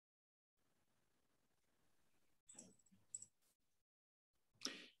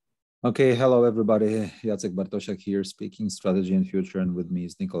Okay, hello everybody. Jacek Bartosiak here speaking, Strategy and Future, and with me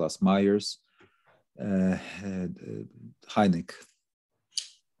is Nicholas Myers. Hi, Nick.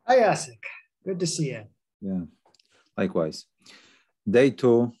 Hi, Jacek. Good to see you. Yeah, likewise. Day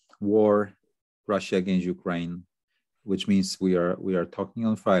 2, war, Russia against Ukraine, which means we are talking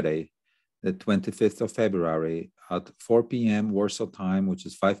on Friday, the 25th of February at 4 p.m. Warsaw time, which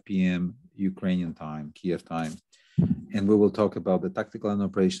is 5 p.m. Ukrainian time, Kiev time. And we will talk about the tactical and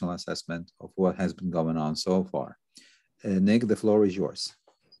operational assessment of what has been going on so far. Nick, the floor is yours.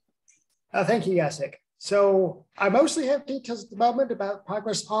 Thank you, Jacek. So I mostly have details at the moment about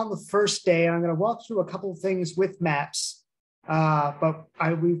progress on the first day. I'm going to walk through a couple of things with maps, but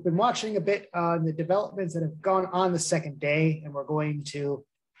we've been watching a bit on the developments that have gone on the second day, and we're going to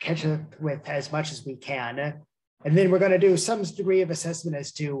catch up with as much as we can. And then we're going to do some degree of assessment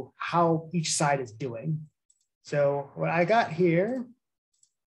as to how each side is doing. So what I got here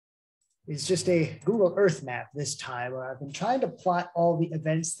is just a Google Earth map this time, where I've been trying to plot all the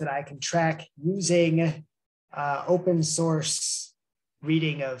events that I can track using open source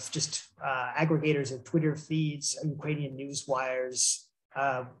reading of just aggregators of Twitter feeds, Ukrainian news wires.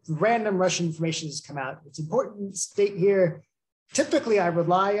 Random Russian information has come out. It's important to state here, typically I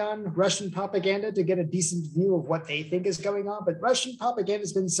rely on Russian propaganda to get a decent view of what they think is going on, but Russian propaganda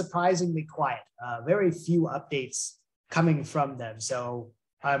has been surprisingly quiet. Very few updates coming from them. So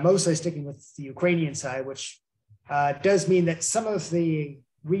mostly sticking with the Ukrainian side, which does mean that some of the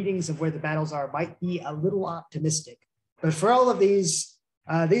readings of where the battles are might be a little optimistic. But for all of these,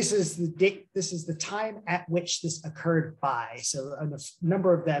 this is the date, this is the time at which this occurred by. So a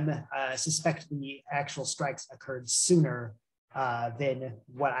number of them suspect the actual strikes occurred sooner than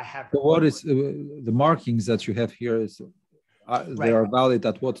what I have. So what is the markings that you have here is they are valid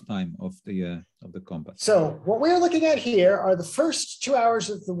at what time of the combat? So what we're looking at here are the first 2 hours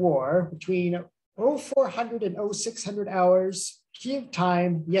of the war between 0400 and 0600 hours Kiev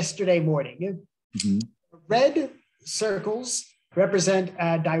time yesterday morning. Mm-hmm. Red circles represent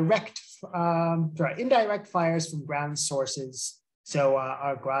indirect fires from ground sources. So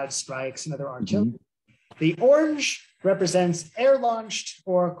our Grad strikes and other artillery. Mm-hmm. The orange represents air-launched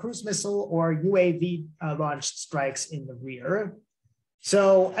or cruise missile or UAV launched strikes in the rear.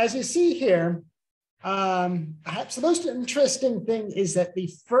 So as you see here, perhaps the most interesting thing is that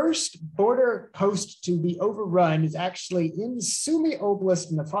the first border post to be overrun is actually in Sumy Oblast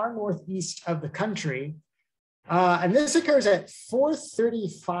in the far northeast of the country. And this occurs at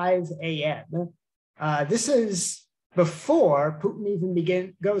 4:35 a.m. This is before Putin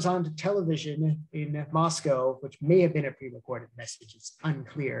even goes on to television in Moscow, which may have been a pre-recorded message, it's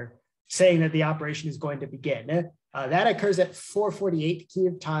unclear, saying that the operation is going to begin. That occurs at 4:48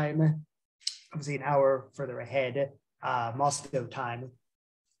 Kiev time, obviously an hour further ahead, Moscow time.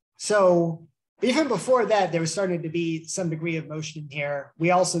 So even before that, there was starting to be some degree of motion in here.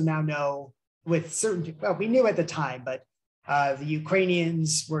 We also now know with certainty, well, we knew at the time, but the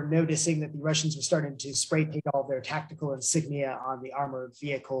Ukrainians were noticing that the Russians were starting to spray paint all their tactical insignia on the armored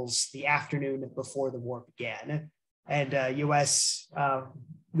vehicles the afternoon before the war began. And US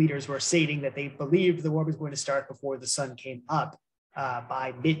leaders were stating that they believed the war was going to start before the sun came up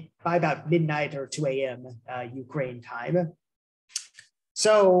by about midnight or 2 a.m. Ukraine time.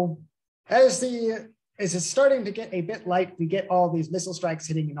 So as it's starting to get a bit light, we get all these missile strikes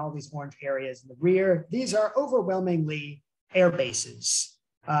hitting in all these orange areas in the rear. These are overwhelmingly air bases.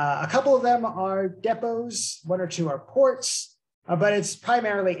 A couple of them are depots, 1 or 2 are ports, but it's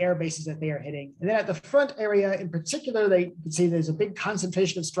primarily air bases that they are hitting. And then at the front area in particular, you can see there's a big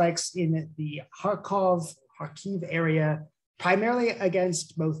concentration of strikes in the Kharkiv area, primarily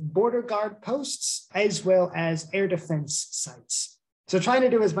against both border guard posts as well as air defense sites. So trying to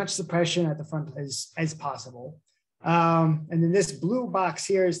do as much suppression at the front as possible. And then this blue box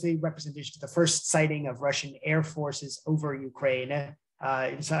here is the representation of the first sighting of Russian air forces over Ukraine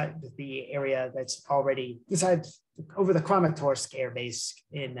inside the area that's already inside over the Kramatorsk air base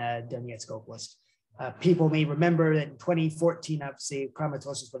in Donetsk Oblast. People may remember that in 2014, obviously,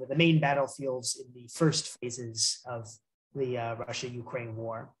 Kramatorsk was one of the main battlefields in the first phases of the Russia-Ukraine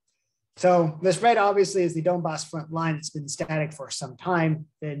war. So this red obviously is the Donbass front line. It's been static for some time.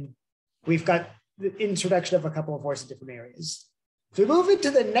 Then we've got the introduction of a couple of wars in different areas. If we move into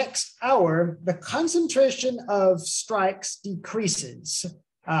the next hour, the concentration of strikes decreases,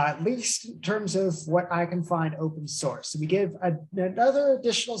 at least in terms of what I can find open source. So we give another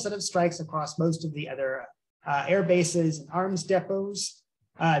additional set of strikes across most of the other air bases and arms depots.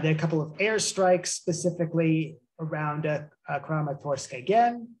 Then a couple of air strikes specifically around Kramatorsk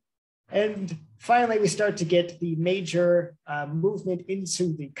again. And finally, we start to get the major movement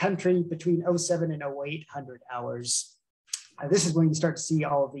into the country between 07 and 0800 hours. This is when you start to see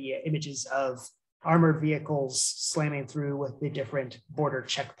all of the images of armored vehicles slamming through with the different border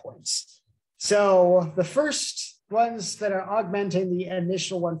checkpoints. So the first ones that are augmenting the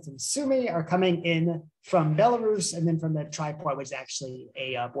initial one from Sumy are coming in from Belarus, and then from the tri-point was actually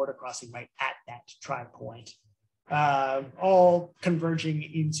a border crossing right at that tri-point. All converging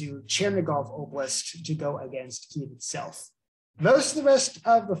into Chernigov Oblast to go against Kyiv itself. Most of the rest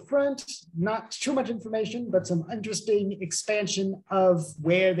of the front, not too much information, but some interesting expansion of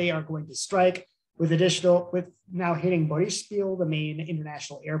where they are going to strike, with now hitting Boryspil, the main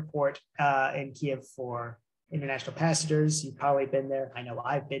international airport in Kyiv for international passengers. You've probably been there. I know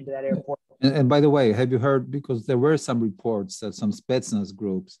I've been to that airport. And by the way, have you heard, because there were some reports that some Spetsnaz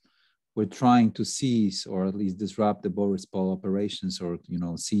groups were trying to seize or at least disrupt the Boryspil operations, or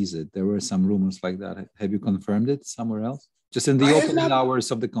seize it. There were some rumors like that. Have you confirmed it somewhere else? Just in the opening hours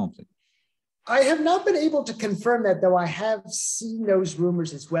of the conflict. I have not been able to confirm that, though I have seen those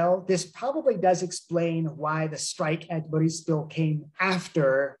rumors as well. This probably does explain why the strike at Boryspil came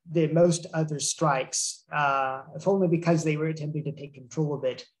after the most other strikes, if only because they were attempting to take control of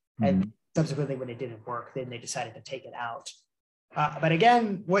it. And subsequently, when it didn't work, then they decided to take it out. But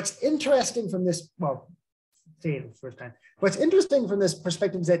again, what's interesting from this, say it the first time, what's interesting from this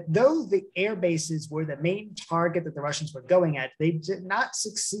perspective is that though the air bases were the main target that the Russians were going at, they did not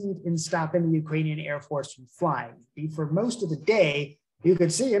succeed in stopping the Ukrainian Air Force from flying. For most of the day, you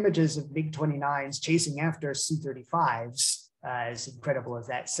could see images of MiG-29s chasing after C-35s, as incredible as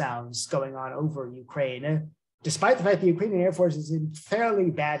that sounds, going on over Ukraine. Despite the fact the Ukrainian Air Force is in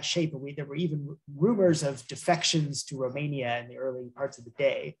fairly bad shape, there were even rumors of defections to Romania in the early parts of the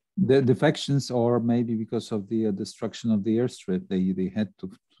day. The defections, or maybe because of the destruction of the airstrip, they had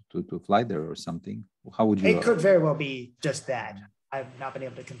to fly there or something. How would you? It could very well be just that. I've not been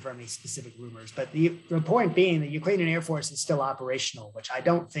able to confirm any specific rumors, but the point being the Ukrainian Air Force is still operational, which I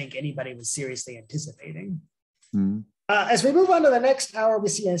don't think anybody was seriously anticipating. As we move on to the next hour, we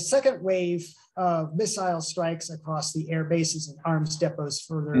see a second wave of missile strikes across the air bases and arms depots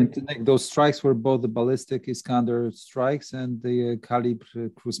further. And those strikes were both the ballistic Iskander strikes and the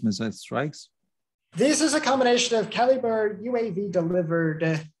Kalibr cruise missile strikes? This is a combination of Kalibr UAV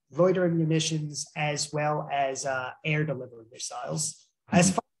delivered loitering munitions as well as air delivered missiles.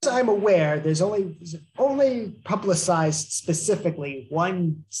 As far as I'm aware, there's only publicized specifically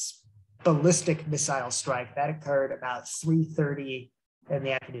one ballistic missile strike that occurred about 3:30 in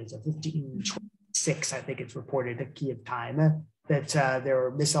the afternoon, so 15:26, I think it's reported at Kyiv time, that there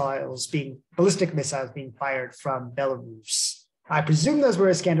were ballistic missiles being fired from Belarus. I presume those were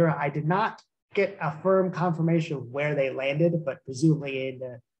Iskander. I did not get a firm confirmation of where they landed, but presumably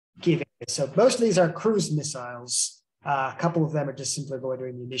in Kyiv. So most of these are cruise missiles. A couple of them are just simply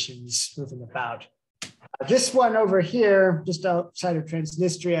loitering munitions moving about. This one over here, just outside of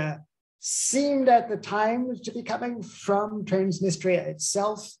Transnistria, seemed at the time to be coming from Transnistria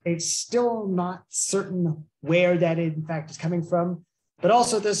itself. It's still not certain where that in fact is coming from. But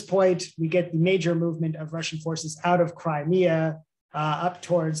also at this point, we get the major movement of Russian forces out of Crimea up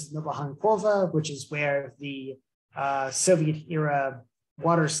towards Novohankova, which is where the Soviet-era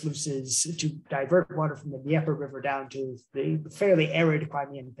water sluices to divert water from the Dnieper River down to the fairly arid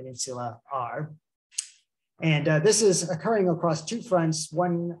Crimean Peninsula are. And this is occurring across two fronts,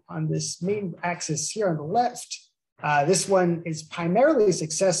 one on this main axis here on the left. This one is primarily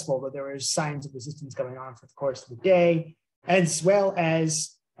successful, but there are signs of resistance going on for the course of the day, as well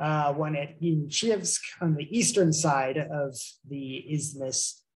as one at Yinchevsk on the eastern side of the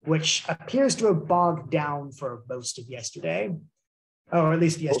isthmus, which appears to have bogged down for most of yesterday, or at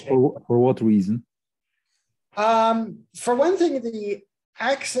least yesterday. For what reason? For one thing, the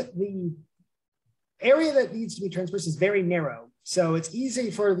area that needs to be traversed is very narrow. So it's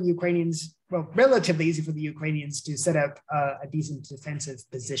easy for the Ukrainians, relatively easy for the Ukrainians to set up a decent defensive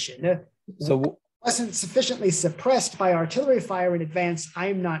position. So it wasn't sufficiently suppressed by artillery fire in advance,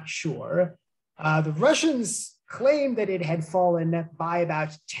 I'm not sure. The Russians claim that it had fallen by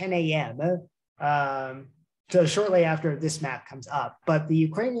about 10 a.m., so shortly after this map comes up. But the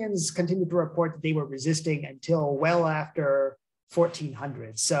Ukrainians continue to report that they were resisting until well after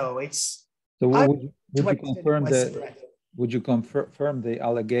 1400. So it's... So would you confirm the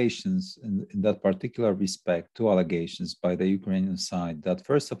allegations in that particular respect, two allegations by the Ukrainian side, that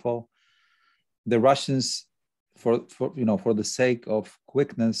first of all, the Russians, for the sake of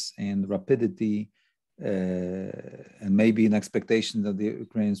quickness and rapidity, and maybe an expectation that the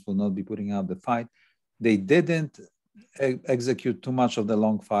Ukrainians will not be putting out the fight, they didn't execute too much of the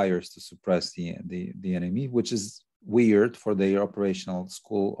long fires to suppress the enemy, which is weird for their operational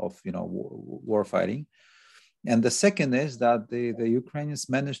school of war fighting. And the second is that the Ukrainians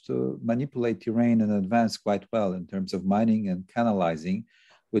managed to manipulate terrain in advance quite well in terms of mining and canalizing,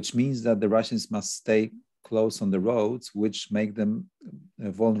 which means that the Russians must stay close on the roads, which make them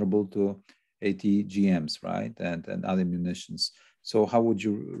vulnerable to ATGMs, right, and other munitions. So how would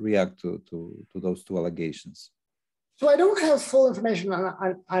you react to those two allegations? So I don't have full information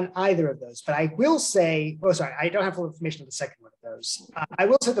on either of those, but I will say, I don't have full information on the second one of those. I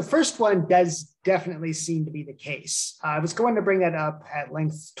will say the first one does definitely seem to be the case. I was going to bring that up at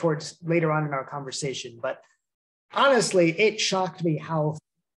length towards later on in our conversation, but honestly, it shocked me how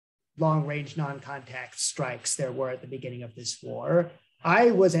long-range non-contact strikes there were at the beginning of this war.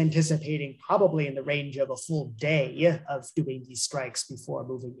 I was anticipating probably in the range of a full day of doing these strikes before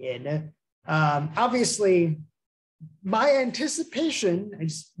moving in. Obviously, my anticipation,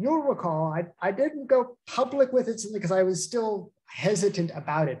 as you'll recall, I didn't go public with it simply because I was still hesitant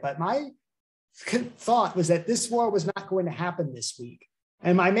about it, but my thought was that this war was not going to happen this week.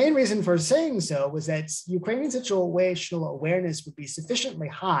 And my main reason for saying so was that Ukrainian situational awareness would be sufficiently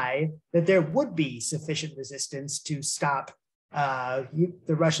high that there would be sufficient resistance to stop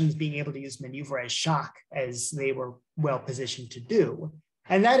the Russians being able to use maneuver as shock, as they were well positioned to do.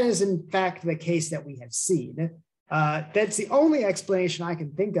 And that is, in fact, the case that we have seen. That's the only explanation I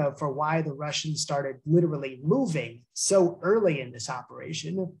can think of for why the Russians started literally moving so early in this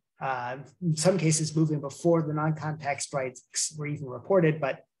operation. In some cases, moving before the non-contact strikes were even reported,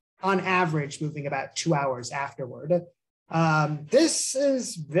 but on average, moving about 2 hours afterward. This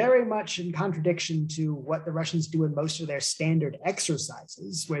is very much in contradiction to what the Russians do in most of their standard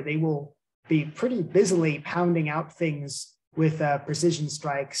exercises, where they will be pretty busily pounding out things with precision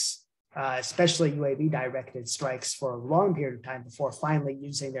strikes, especially UAV-directed strikes for a long period of time before finally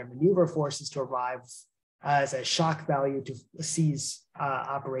using their maneuver forces to arrive as a shock value to seize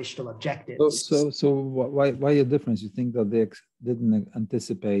operational objectives. So why a difference? You think that they didn't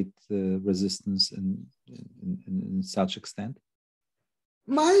anticipate resistance in such extent?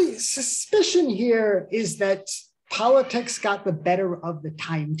 My suspicion here is that politics got the better of the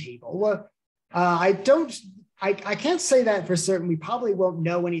timetable. I can't say that for certain. We probably won't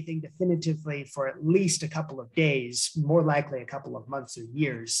know anything definitively for at least a couple of days, more likely a couple of months or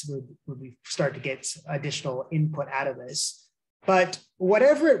years when we start to get additional input out of this. But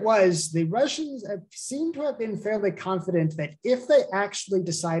whatever it was, the Russians seem to have been fairly confident that if they actually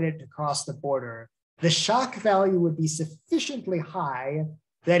decided to cross the border, the shock value would be sufficiently high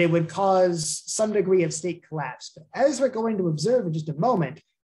that it would cause some degree of state collapse. But as we're going to observe in just a moment,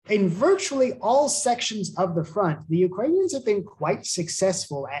 in virtually all sections of the front, the Ukrainians have been quite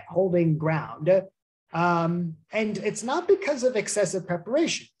successful at holding ground. And it's not because of excessive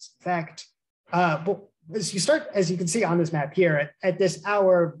preparations. In fact, as you can see on this map here, at this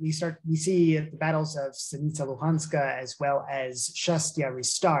hour, we see the battles of Stanitsa Luhanska as well as Shastya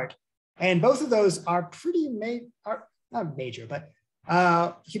restart. And both of those are not major, but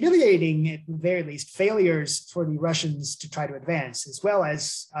humiliating, at the very least, failures for the Russians to try to advance, as well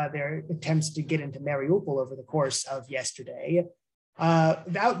as their attempts to get into Mariupol over the course of yesterday.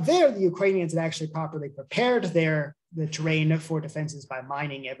 Out there, the Ukrainians had actually properly prepared the terrain for defenses by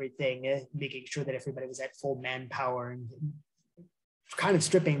mining everything, making sure that everybody was at full manpower and kind of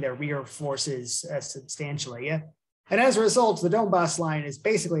stripping their rear forces substantially. And as a result, the Donbass line is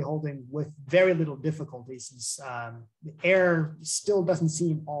basically holding with very little difficulties. The air still doesn't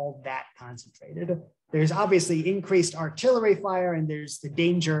seem all that concentrated. There's obviously increased artillery fire, and there's the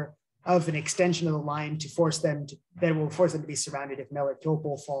danger of an extension of the line that will force them to be surrounded if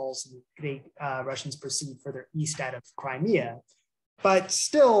Melitopol falls and the Russians proceed further east out of Crimea. But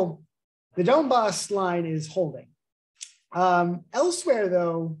still, the Donbass line is holding. Elsewhere,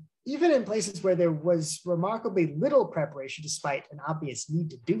 though, even in places where there was remarkably little preparation, despite an obvious need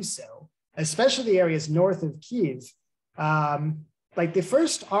to do so, especially the areas north of Kyiv, like the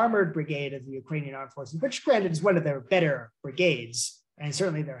 1st Armored Brigade of the Ukrainian Armed Forces, which granted is one of their better brigades, and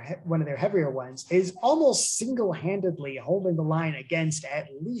certainly one of their heavier ones, is almost single-handedly holding the line against at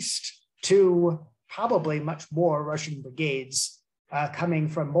least 2, probably much more Russian brigades coming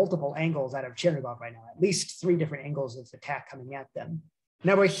from multiple angles out of Chernigov right now, at least 3 different angles of attack coming at them.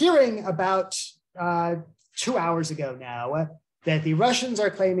 Now, we're hearing about 2 hours ago now that the Russians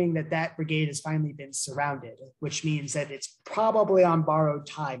are claiming that that brigade has finally been surrounded, which means that it's probably on borrowed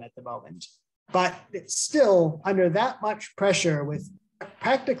time at the moment. But it's still under that much pressure with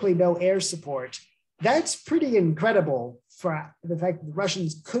practically no air support. That's pretty incredible for the fact that the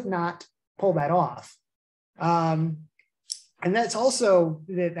Russians could not pull that off. And that's also,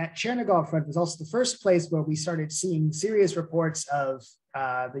 that Chernigov front was also the first place where we started seeing serious reports of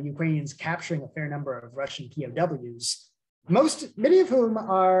the Ukrainians capturing a fair number of Russian POWs, many of whom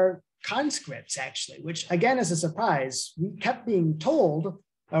are conscripts, actually, which again is a surprise. We kept being told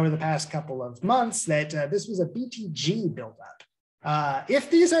over the past couple of months that this was a BTG buildup.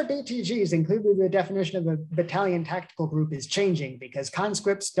 If these are BTGs, then clearly the definition of a battalion tactical group is changing, because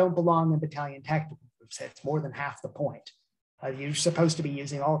conscripts don't belong in battalion tactical groups. That's more than half the point. You're supposed to be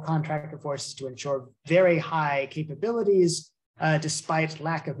using all contractor forces to ensure very high capabilities, despite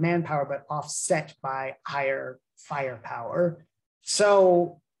lack of manpower, but offset by higher firepower.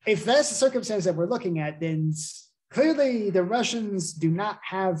 So if that's the circumstance that we're looking at, then clearly the Russians do not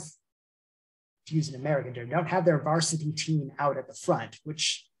have, to use an American term, don't have their varsity team out at the front,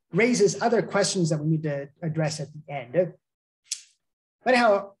 which raises other questions that we need to address at the end. But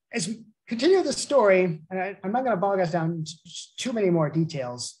anyhow, as we continue the story, and I'm not going to bog us down into too many more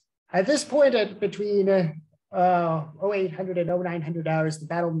details. At this point, between 0800 and 0900 hours, the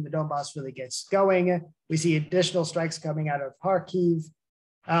battle in the Donbass really gets going. We see additional strikes coming out of Kharkiv.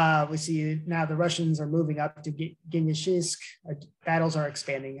 We see now the Russians are moving up to Genishivsk. Battles are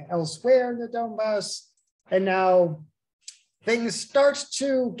expanding elsewhere in the Donbass. And now things start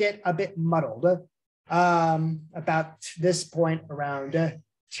to get a bit muddled about this point around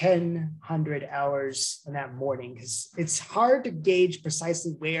 1000 hours in that morning, because it's hard to gauge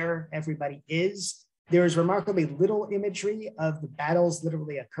precisely where everybody is. There is remarkably little imagery of the battles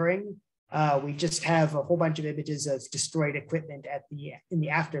literally occurring. We just have a whole bunch of images of destroyed equipment in the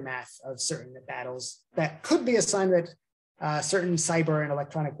aftermath of certain battles. That could be a sign that certain cyber and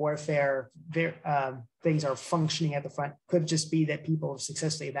electronic warfare things are functioning at the front. Could just be that people have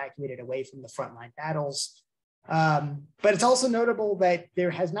successfully evacuated away from the frontline battles. But it's also notable that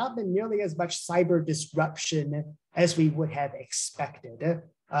there has not been nearly as much cyber disruption as we would have expected.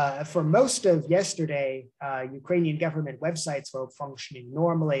 For most of yesterday, Ukrainian government websites were functioning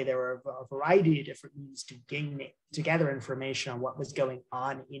normally. There were a variety of different means to gather information on what was going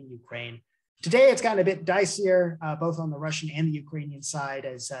on in Ukraine. Today, it's gotten a bit dicier, both on the Russian and the Ukrainian side,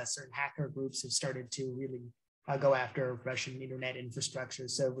 as certain hacker groups have started to really go after Russian internet infrastructure.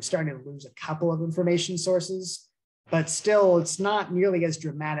 So we're starting to lose a couple of information sources, but still it's not nearly as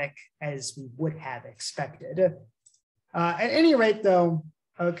dramatic as we would have expected. At any rate, though,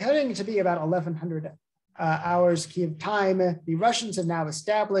 cutting to be about 1100 hours Kiev time, the Russians have now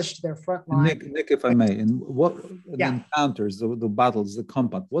established their front line. Nick, if I may, and what the encounters, the battles, the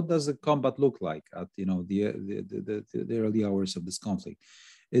combat, what does the combat look like at the early hours of this conflict?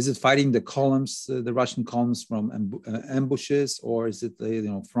 Is it fighting the columns, the Russian columns from ambushes, or is it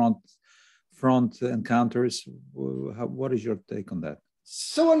front encounters? What is your take on that?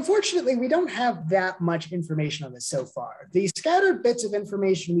 So unfortunately, we don't have that much information on this so far. The scattered bits of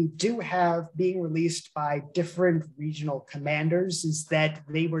information we do have being released by different regional commanders is that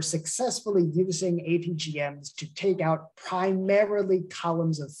they were successfully using ATGMs to take out primarily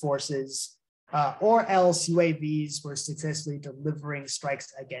columns of forces, or else UAVs were successfully delivering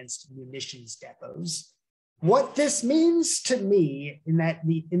strikes against munitions depots. What this means to me in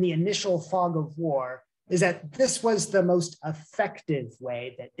the initial fog of war is that this was the most effective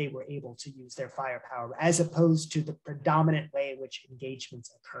way that they were able to use their firepower, as opposed to the predominant way in which engagements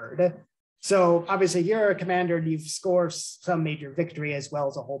occurred. So obviously you're a commander and you've scored some major victory as well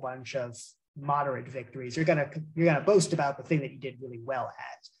as a whole bunch of moderate victories. You're gonna boast about the thing that you did really well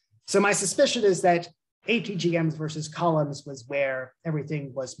at. So my suspicion is that ATGMs versus columns was where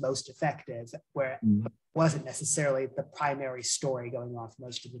everything was most effective, where it wasn't necessarily the primary story going on for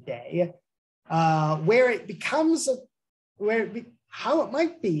most of the day. Where it becomes, how it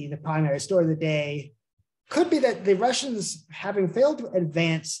might be the primary story of the day could be that the Russians, having failed to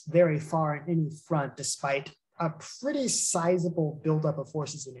advance very far in any front, despite a pretty sizable buildup of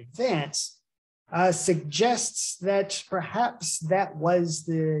forces in advance, suggests that perhaps that was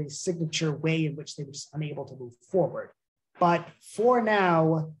the signature way in which they were just unable to move forward. But for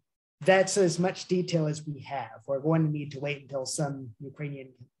now, that's as much detail as we have. We're going to need to wait until some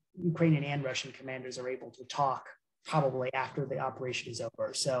Ukrainian and Russian commanders are able to talk, probably after the operation is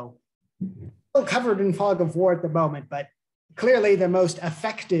over. So still covered in fog of war at the moment, but clearly the most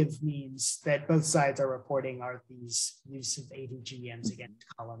effective means that both sides are reporting are these use of ATGMs against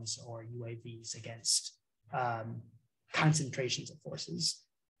columns or UAVs against concentrations of forces.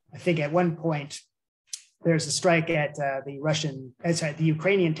 I think at one point there's a strike at the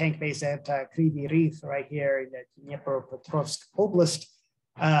Ukrainian tank base at Kryvyi Rih right here in the Dnipropetrovsk Oblast,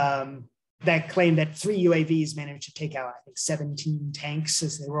 that claimed that 3 UAVs managed to take out, I think, 17 tanks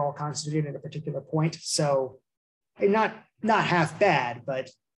as they were all concentrated at a particular point. So not half bad, but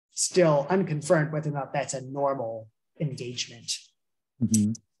still unconfirmed whether or not that's a normal engagement.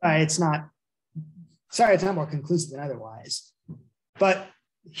 Mm-hmm. It's not more conclusive than otherwise. But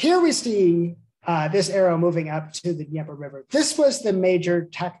here we see this arrow moving up to the Dnieper River. This was the major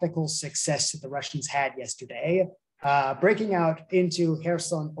tactical success that the Russians had yesterday, breaking out into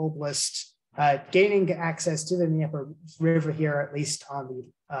Kherson Oblast, gaining access to the Dnieper River here, at least on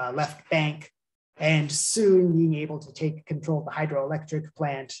the left bank, and soon being able to take control of the hydroelectric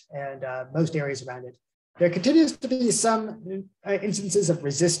plant and most areas around it. There continues to be some instances of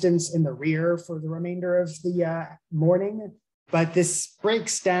resistance in the rear for the remainder of the morning, but this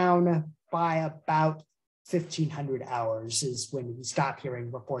breaks down by about 1,500 hours is when we stop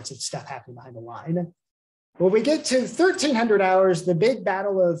hearing reports of stuff happening behind the line. When we get to 1,300 hours, the big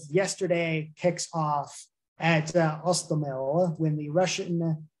battle of yesterday kicks off at Ostomel when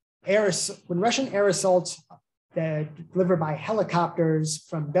Russian air assaults delivered by helicopters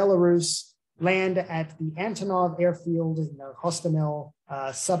from Belarus land at the Antonov airfield in the Hostomel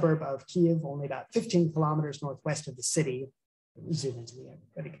suburb of Kiev, only about 15 kilometers northwest of the city. Zoom into the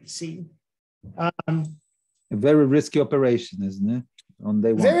everybody can see. A very risky operation, isn't it? On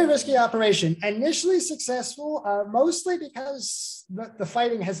day one. Very risky operation. Initially successful, mostly because the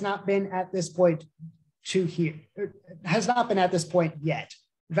fighting has not been at this point yet.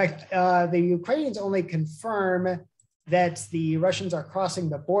 In fact, the Ukrainians only confirm that the Russians are crossing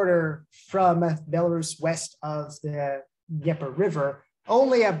the border from Belarus west of the Dnieper River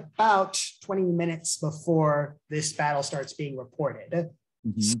only about 20 minutes before this battle starts being reported.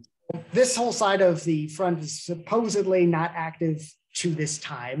 Mm-hmm. So this whole side of the front is supposedly not active to this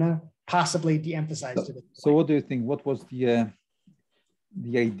time, possibly de-emphasized to this point. So what do you think? What was the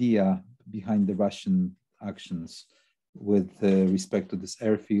idea behind the Russian actions with respect to this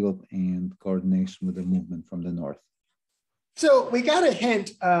airfield and coordination with the movement from the north? So we got a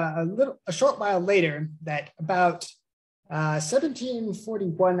hint a short while later that about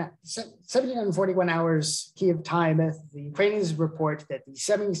 1741 hours Kiev time, the Ukrainians report that the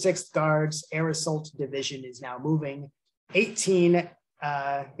 76th Guards Air Assault Division is now moving 18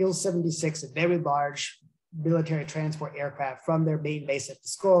 Il-76 very large military transport aircraft from their main base at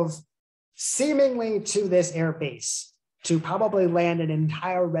Pskov, seemingly to this air base, to probably land an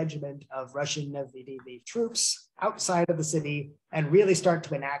entire regiment of Russian VDV troops outside of the city and really start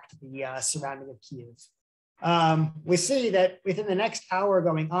to enact the surrounding of Kiev. We see that within the next hour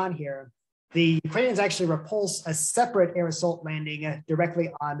going on here, the Ukrainians actually repulse a separate air assault landing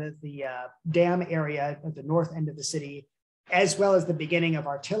directly on the dam area at the north end of the city, as well as the beginning of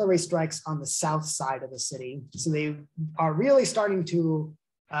artillery strikes on the south side of the city. So they are really starting to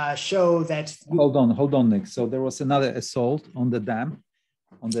show that. Hold on, Nick. So there was another assault on the dam,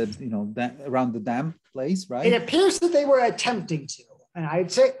 on the around the dam place, right? It appears that they were attempting to, and I'd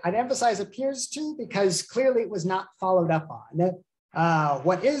emphasize appears to because clearly it was not followed up on.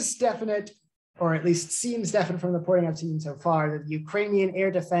 What is definite, or at least seems definite from the reporting I've seen so far, that the Ukrainian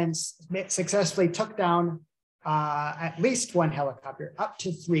air defense successfully took down at least one helicopter, up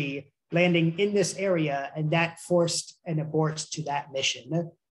to 3, landing in this area, and that forced an abort to that mission.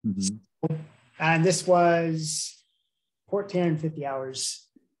 Mm-hmm. And this was 1,450 hours.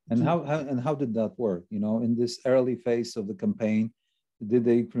 And how did that work? In this early phase of the campaign, did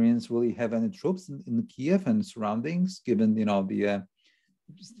the Ukrainians really have any troops in Kiev and surroundings, given the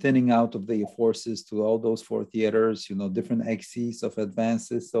thinning out of the forces to all those 4 theaters, different axes of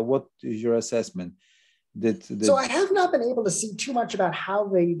advances? So what is your assessment? So I have not been able to see too much about how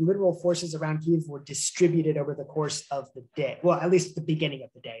the literal forces around Kiev were distributed over the course of the day. Well, at least at the beginning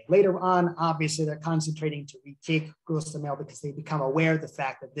of the day. Later on, obviously, they're concentrating to retake Gostomel because they become aware of the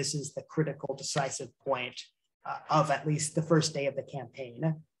fact that this is the critical, decisive point of at least the first day of the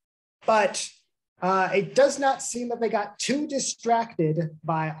campaign. But it does not seem that they got too distracted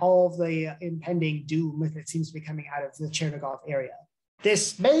by all of the impending doom that seems to be coming out of the Chernigov area.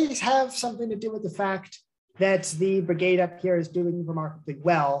 This may have something to do with the fact that the brigade up here is doing remarkably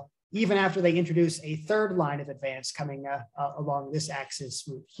well, even after they introduce a third line of advance coming along this axis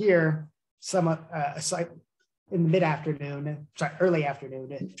route here, somewhat in the early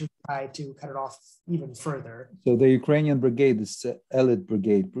afternoon, to try to cut it off even further. So the Ukrainian brigade is elite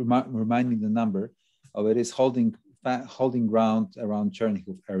brigade, reminding the number of it, is holding ground around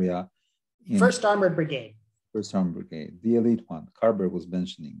Chernihiv area. First Armored Brigade. First Armored Brigade, the elite one. Carver was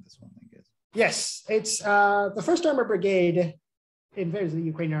mentioning this one, I guess. Yes, it's the First Armored Brigade in terms of the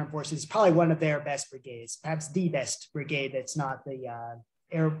Ukrainian Armed Forces, probably one of their best brigades, perhaps the best brigade that's not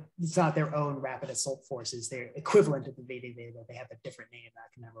it's not their own rapid assault forces. They're equivalent to the VDV, but they have a different name I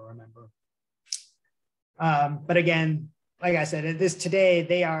can never remember. But again, like I said, today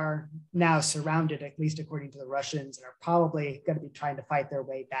they are now surrounded, at least according to the Russians, and are probably going to be trying to fight their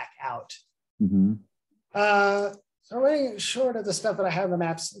way back out. Mm-hmm. So running short of the stuff that I have on the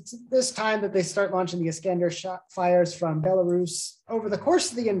maps, it's this time that they start launching the Iskander shot fires from Belarus. Over the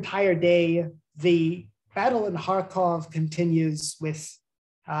course of the entire day, the battle in Kharkov continues with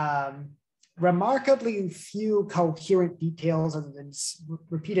remarkably few coherent details other than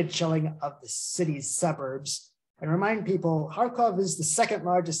repeated shelling of the city's suburbs. And remind people, Kharkov is the second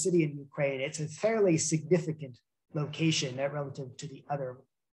largest city in Ukraine. It's a fairly significant location relative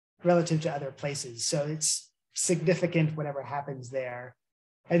to other places. So it's significant whatever happens there.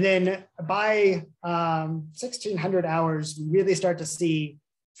 And then by 1600 hours, we really start to see,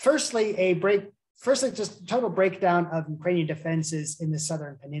 firstly, just a total breakdown of Ukrainian defenses in the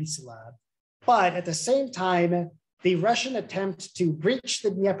southern peninsula. But at the same time, the Russian attempt to breach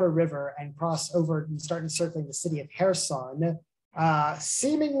the Dnieper River and cross over and start encircling the city of Kherson,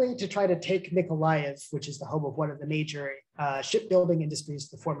 seemingly to try to take Mykolaiv, which is the home of one of the major shipbuilding industries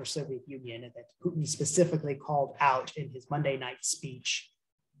of the former Soviet Union, and that Putin specifically called out in his Monday night speech.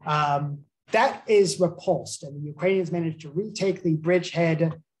 That is repulsed, and the Ukrainians managed to retake the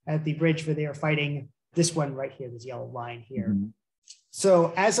bridgehead at the bridge where they are fighting. This one right here, this yellow line here. Mm-hmm.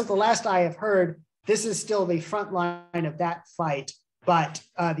 So as of the last I have heard, this is still the front line of that fight, but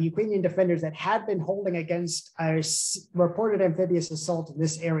the Ukrainian defenders that had been holding against a reported amphibious assault in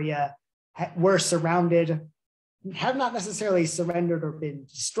this area were surrounded, have not necessarily surrendered or been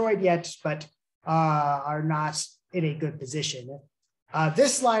destroyed yet, but are not in a good position.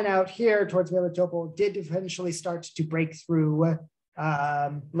 This line out here towards Melitopol did eventually start to break through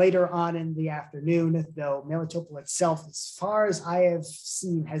later on in the afternoon, though Melitopol itself, as far as I have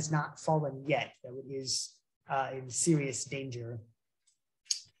seen, has not fallen yet, though it is in serious danger.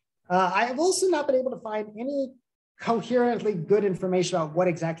 I have also not been able to find any coherently good information about what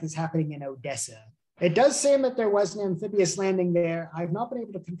exactly is happening in Odessa. It does seem that there was an amphibious landing there. I've not been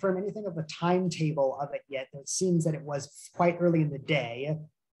able to confirm anything of the timetable of it yet. It seems that it was quite early in the day.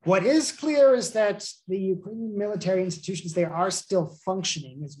 What is clear is that the Ukrainian military institutions there are still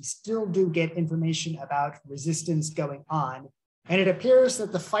functioning, as we still do get information about resistance going on. And it appears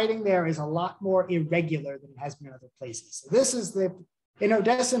that the fighting there is a lot more irregular than it has been in other places. So this is in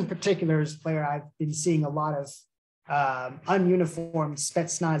Odessa in particular is where I've been seeing a lot of ununiformed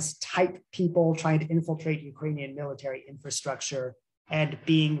Spetsnaz type people trying to infiltrate Ukrainian military infrastructure and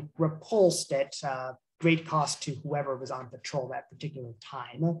being repulsed at great cost to whoever was on patrol that particular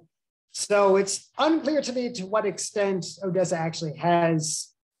time. So it's unclear to me to what extent Odessa actually has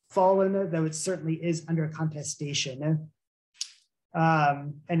fallen, though it certainly is under contestation.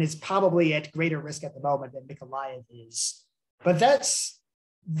 And it's probably at greater risk at the moment than Mykolaiv is. But that's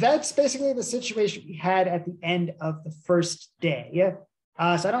basically the situation we had at the end of the first day.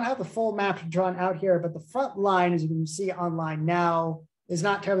 So I don't have the full map drawn out here, but the front line, as you can see online now, is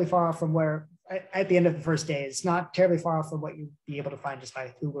not terribly far off from where, at the end of the first day, it's not terribly far off from what you'd be able to find just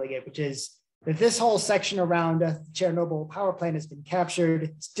by Googling it, which is that this whole section around Chernobyl power plant has been captured.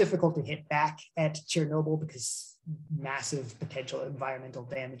 It's difficult to hit back at Chernobyl because massive potential environmental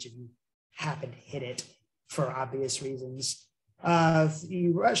damage if you happen to hit it for obvious reasons.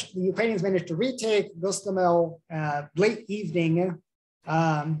 The Ukrainians managed to retake Gostomel late evening.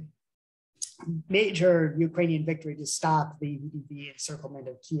 Major Ukrainian victory to stop the encirclement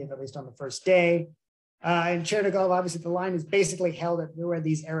of Kiev, at least on the first day. In Chernigov, obviously, the line is basically held at where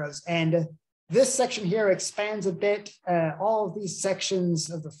these arrows end. This section here expands a bit. All of these sections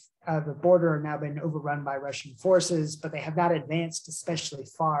of the border have now been overrun by Russian forces, but they have not advanced especially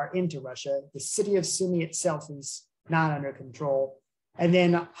far into Russia. The city of Sumy itself is not under control. And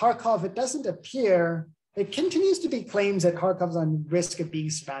then Kharkov, it doesn't appear, it continues to be claims that Kharkov's on risk of being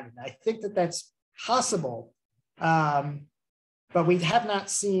surrounded. I think that that's possible, but we have not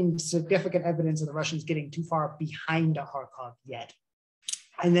seen significant evidence of the Russians getting too far behind Kharkov yet.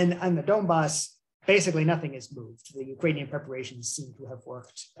 And then on the Donbass, basically nothing has moved. The Ukrainian preparations seem to have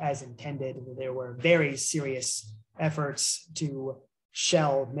worked as intended. There were very serious efforts to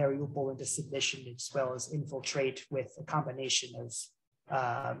shell Mariupol into submission, as well as infiltrate with a combination of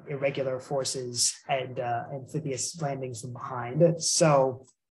irregular forces and amphibious landings from behind. So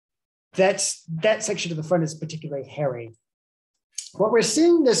that section to the front is particularly hairy. What we're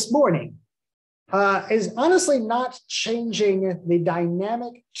seeing this morning is honestly not changing the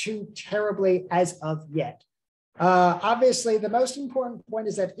dynamic too terribly as of yet. Obviously, the most important point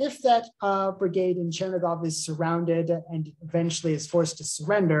is that if that brigade in Chernigov is surrounded and eventually is forced to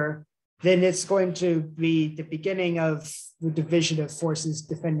surrender, then it's going to be the beginning of the division of forces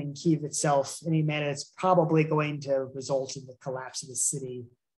defending Kyiv itself in a manner that's probably going to result in the collapse of the city,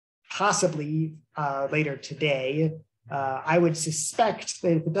 possibly later today. I would suspect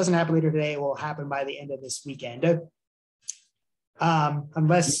that if it doesn't happen later today, it will happen by the end of this weekend.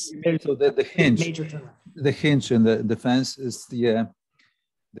 Unless there's so the hinge, major turnaround. The hinge in the defense is the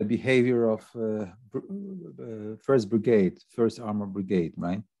behavior of First Brigade, First Armored Brigade,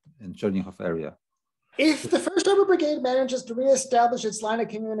 right, in Chernihiv area. If the First Armored Brigade manages to reestablish its line of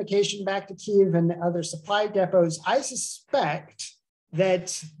communication back to Kyiv and other supply depots, I suspect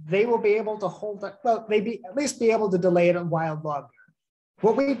that they will be able to hold it, well, maybe at least be able to delay it a while longer.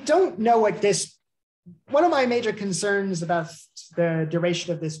 What we don't know at this, one of my major concerns about the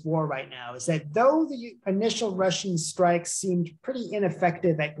duration of this war right now is that though the initial Russian strikes seemed pretty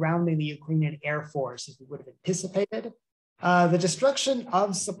ineffective at grounding the Ukrainian Air Force, as we would have anticipated, the destruction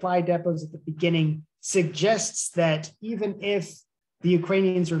of supply depots at the beginning suggests that even if the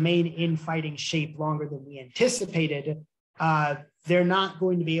Ukrainians remain in fighting shape longer than we anticipated, they're not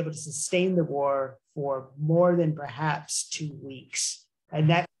going to be able to sustain the war for more than perhaps 2 weeks. And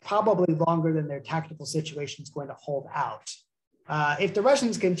that's probably longer than their tactical situation is going to hold out. If the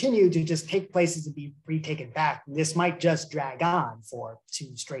Russians continue to just take places and be retaken back, this might just drag on for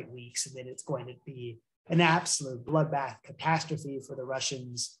 2 straight weeks, and then it's going to be an absolute bloodbath catastrophe for the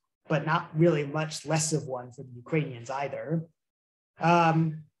Russians, but not really much less of one for the Ukrainians either.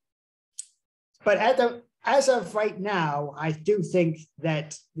 But as of right now, I do think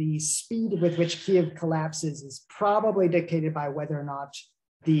that the speed with which Kyiv collapses is probably dictated by whether or not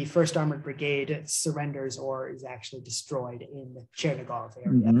the First Armored Brigade surrenders or is actually destroyed in the Chernigov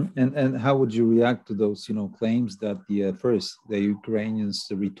area. Mm-hmm. And how would you react to those, claims that the Ukrainians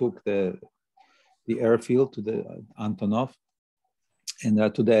retook the airfield to the Antonov, and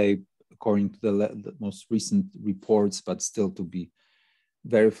that today, according to the most recent reports, but still to be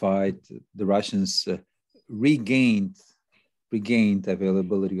verified, the Russians regained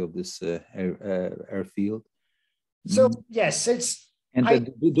availability of this airfield. So yes, it's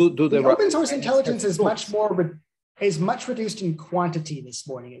the open source intelligence is much reduced in quantity this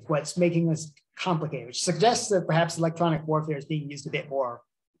morning. Is what's making this complicated, which suggests that perhaps electronic warfare is being used a bit more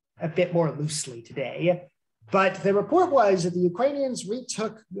loosely today. But the report was that the Ukrainians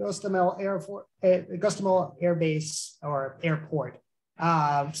retook Gostomel Air Base or airport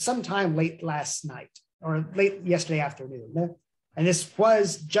sometime late last night or late yesterday afternoon. And this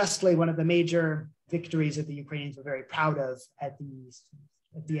was justly one of the major victories that the Ukrainians were very proud of at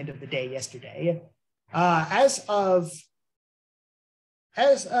the end of the day yesterday. As of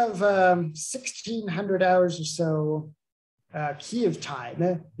 1600 hours or so Kyiv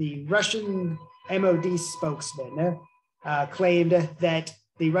time, the Russian MOD spokesman claimed that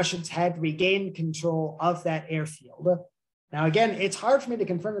the Russians had regained control of that airfield. Now, again, it's hard for me to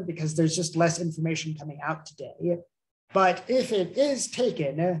confirm it because there's just less information coming out today. But if it is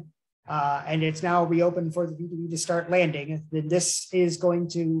taken and it's now reopened for the VDE to start landing, then this is going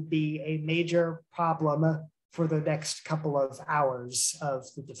to be a major problem for the next couple of hours of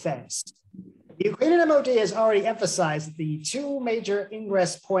the defense. The Ukrainian MOD has already emphasized that the 2 major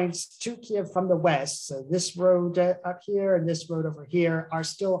ingress points to Kyiv from the west, so this road up here and this road over here, are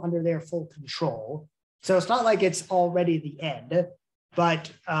still under their full control. So it's not like it's already the end,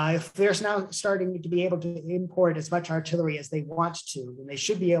 but if they're now starting to be able to import as much artillery as they want to, then they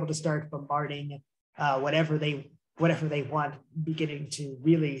should be able to start bombarding whatever they want, beginning to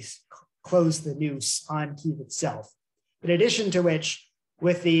really close the noose on Kyiv itself. In addition to which,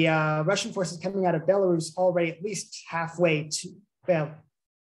 with the Russian forces coming out of Belarus already at least halfway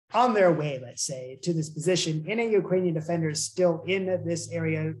on their way, let's say, to this position, any Ukrainian defenders still in this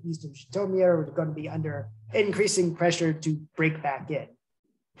area east of Zhytomyr are going to be under increasing pressure to break back in.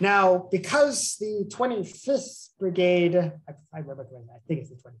 Now, because the 25th Brigade, I remember correctly, I think it's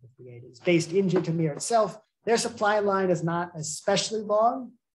the 25th Brigade, is based in Zhytomyr itself, their supply line is not especially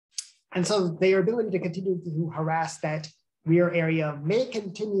long. And so their ability to continue to harass that rear area may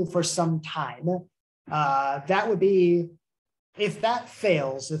continue for some time. That would be, if that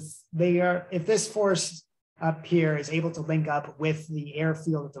fails, if this force up here is able to link up with the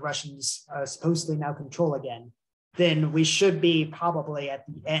airfield that the Russians supposedly now control again, then we should be probably at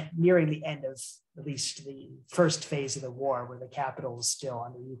the end, nearing the end of at least the first phase of the war, where the capital is still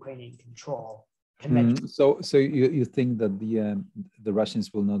under Ukrainian control. So you think that the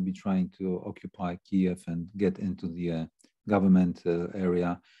Russians will not be trying to occupy Kiev and get into the government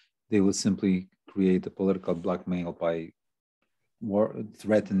area? They will simply create a political blackmail by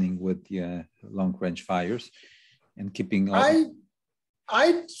threatening with long-range fires and keeping.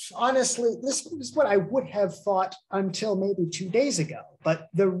 I honestly, this is what I would have thought until maybe 2 days ago. But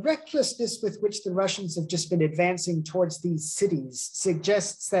the recklessness with which the Russians have just been advancing towards these cities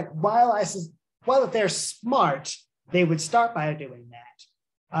suggests that while they're smart, they would start by doing that.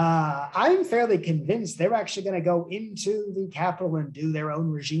 I'm fairly convinced they're actually going to go into the capital and do their own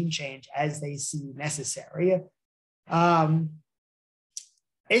regime change as they see necessary.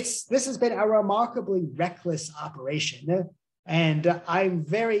 This has been a remarkably reckless operation. And I'm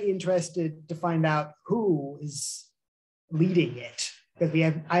very interested to find out who is leading it, because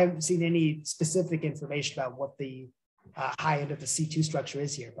I haven't seen any specific information about what the high end of the C2 structure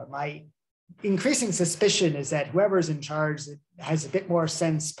is here. But my increasing suspicion is that whoever's in charge has a bit more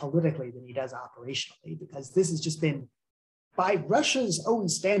sense politically than he does operationally, because this has just been, by Russia's own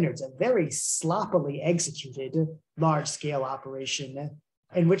standards, a very sloppily executed large-scale operation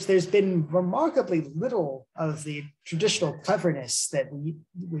in which there's been remarkably little of the traditional cleverness that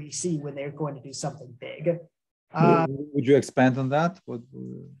we see when they're going to do something big. Would you expand on that?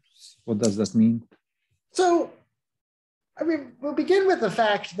 What does that mean? So, I mean, we'll begin with the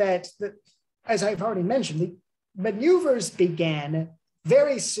fact that, as I've already mentioned, the maneuvers began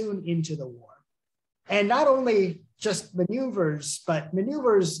very soon into the war. And not only just maneuvers, but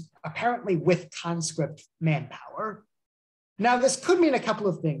maneuvers apparently with conscript manpower. Now, this could mean a couple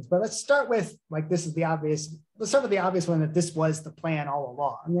of things, but let's start with, let's start with the obvious one, that this was the plan all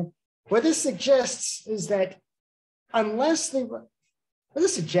along. What this suggests is that what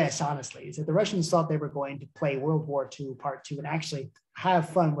this suggests, honestly, is that the Russians thought they were going to play World War II Part 2 and actually have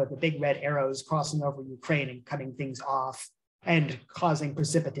fun with the big red arrows crossing over Ukraine and cutting things off and causing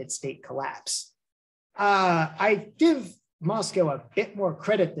precipitate state collapse. I give Moscow a bit more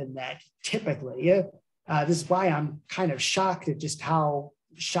credit than that, typically. This is why I'm kind of shocked at just how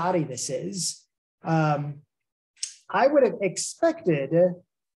shoddy this is. I would have expected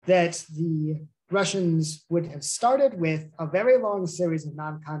that the Russians would have started with a very long series of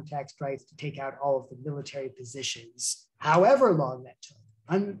non-contact strikes to take out all of the military positions, however long that took,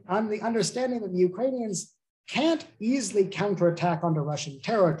 on the understanding that the Ukrainians can't easily counterattack onto Russian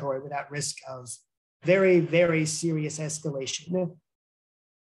territory without risk of very, very serious escalation.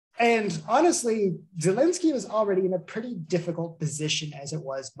 And honestly, Zelensky was already in a pretty difficult position as it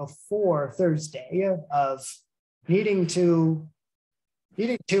was before Thursday, of needing to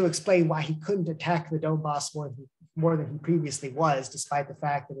explain why he couldn't attack the Donbass more than he previously was, despite the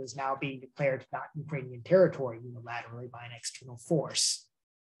fact that it is now being declared not Ukrainian territory unilaterally by an external force.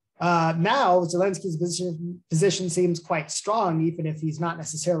 Now, Zelensky's position seems quite strong, even if he's not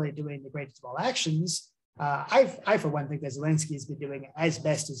necessarily doing the greatest of all actions. I, for one, think that Zelensky has been doing as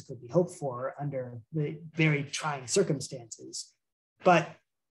best as could be hoped for under the very trying circumstances. But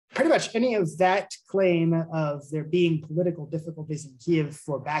pretty much any of that claim of there being political difficulties in Kiev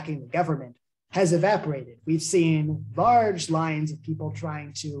for backing the government has evaporated. We've seen large lines of people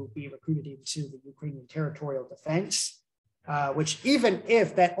trying to be recruited into the Ukrainian territorial defense, which, even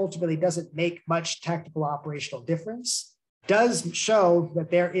if that ultimately doesn't make much tactical operational difference, does show that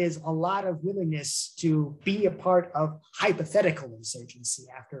there is a lot of willingness to be a part of hypothetical insurgency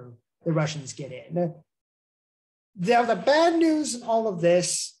after the Russians get in. Now, the bad news in all of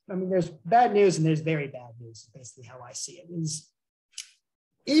this, I mean, there's bad news and there's very bad news, basically how I see it, is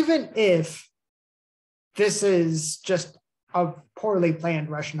even if this is just a poorly planned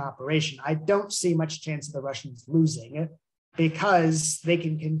Russian operation, I don't see much chance of the Russians losing, because they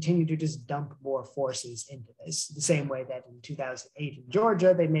can continue to just dump more forces into this, the same way that in 2008 in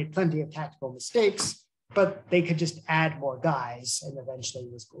Georgia, they made plenty of tactical mistakes, but they could just add more guys and eventually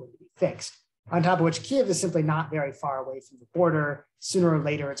it was going to be fixed. On top of which, Kiev is simply not very far away from the border. Sooner or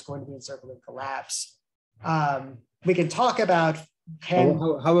later, it's going to be encircled and collapse. We can talk about...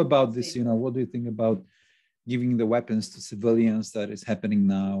 How about this, what do you think about giving the weapons to civilians that is happening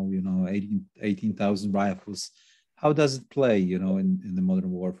now, 18,000 rifles? How does it play, in the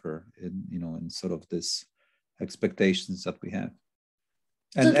modern warfare, in sort of this expectations that we have?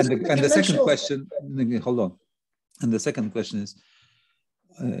 And the second question, hold on. And the second question is,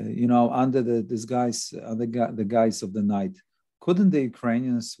 under the guise of the night, couldn't the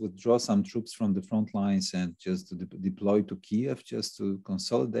Ukrainians withdraw some troops from the front lines and just deploy to Kiev just to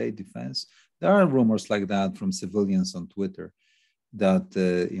consolidate defense? There are rumors like that from civilians on Twitter, that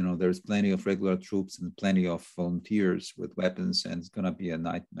there's plenty of regular troops and plenty of volunteers with weapons, and it's going to be a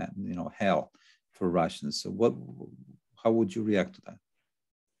nightmare, hell for Russians. So how would you react to that?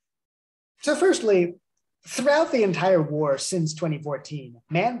 So firstly, throughout the entire war since 2014,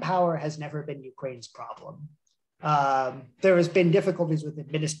 manpower has never been Ukraine's problem. There has been difficulties with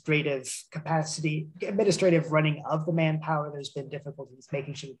administrative capacity, administrative running of the manpower. There's been difficulties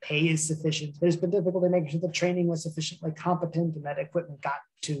making sure the pay is sufficient. There's been difficulty making sure the training was sufficiently competent and that equipment got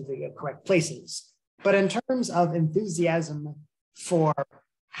to the correct places. But in terms of enthusiasm for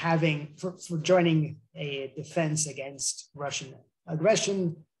joining a defense against Russian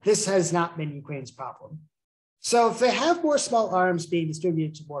aggression, this has not been Ukraine's problem. So if they have more small arms being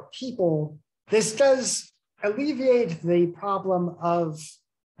distributed to more people, this does alleviate the problem of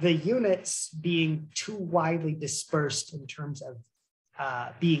the units being too widely dispersed in terms of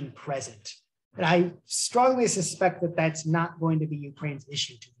being present. And I strongly suspect that that's not going to be Ukraine's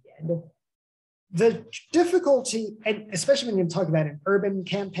issue to the end. The difficulty, and especially when you talk about an urban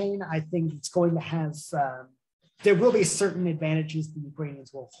campaign, I think it's going to have, there will be certain advantages the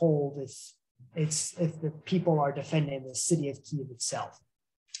Ukrainians will hold if the people are defending the city of Kyiv itself.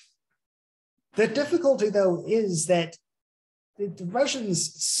 The difficulty, though, is that the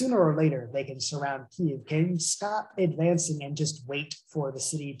Russians, sooner or later, they can surround Kyiv, can stop advancing and just wait for the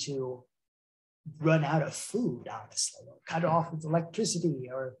city to run out of food, honestly, or cut off its electricity,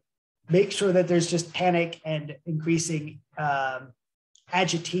 or make sure that there's just panic and increasing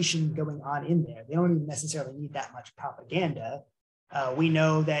agitation going on in there. They don't even necessarily need that much propaganda. We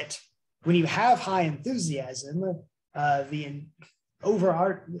know that when you have high enthusiasm, the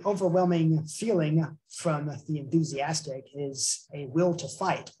overwhelming feeling from the enthusiastic is a will to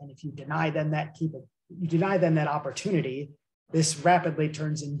fight. And if you deny them that opportunity, this rapidly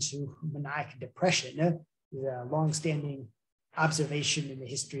turns into maniacal depression, the longstanding observation in the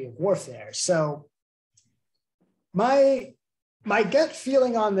history of warfare. So my gut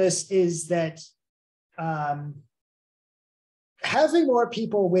feeling on this is that having more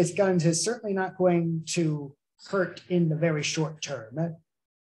people with guns is certainly not going to hurt in the very short term.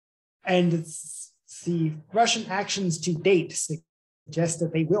 And the Russian actions to date suggest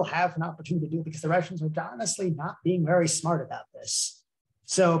that they will have an opportunity to do it because the Russians are honestly not being very smart about this.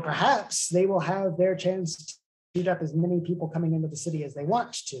 So perhaps they will have their chance to shoot up as many people coming into the city as they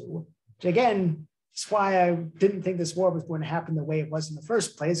want to. Which again, it's why I didn't think this war was going to happen the way it was in the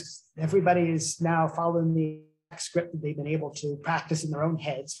first place, because everybody is now following the script that they've been able to practice in their own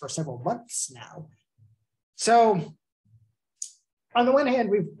heads for several months now. So on the one hand,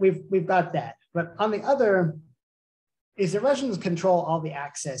 we've got that, but on the other, if the Russians control all the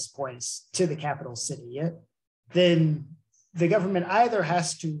access points to the capital city, then the government either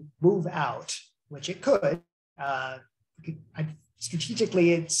has to move out, which it could.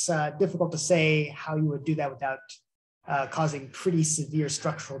 Strategically, it's difficult to say how you would do that without causing pretty severe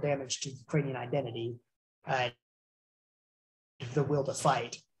structural damage to Ukrainian identity, the will to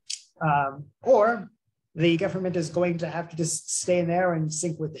fight. Or the government is going to have to just stay in there and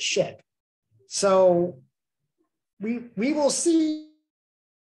sink with the ship. So we will see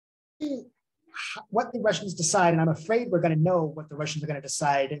what the Russians decide, and I'm afraid we're going to know what the Russians are going to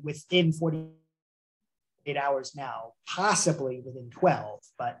decide within 48 hours now, possibly within 12,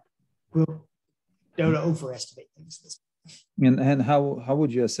 but we'll don't overestimate things. And how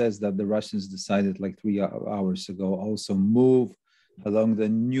would you assess that the Russians decided like 3 hours ago also move along the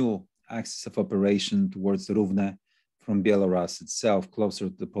new axis of operation towards Rivne from Belarus itself, closer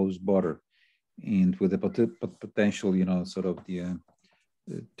to the Polish border, and with a potential, sort of the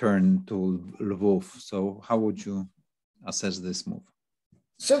turn to Lvov. So how would you assess this move?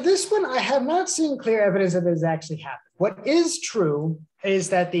 So this one, I have not seen clear evidence that it has actually happened. What is true is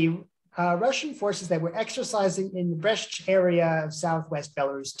that the Russian forces that were exercising in the Brest area of southwest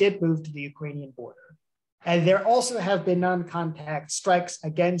Belarus did move to the Ukrainian border. And there also have been non-contact strikes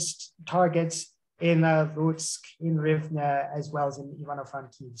against targets in Lutsk, in Rivne, as well as in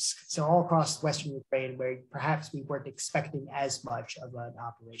Ivano-Frankivsk. So all across Western Ukraine, where perhaps we weren't expecting as much of an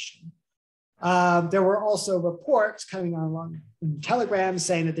operation. There were also reports coming along in telegrams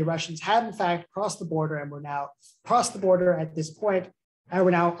saying that the Russians had in fact crossed the border and were now crossed the border at this point, and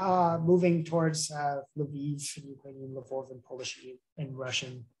we're now moving towards Lviv in Ukrainian, Lvov in Polish and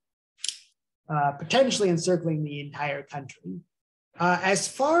Russian, potentially encircling the entire country. As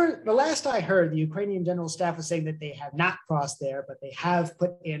far, the last I heard, the Ukrainian General Staff was saying that they have not crossed there, but they have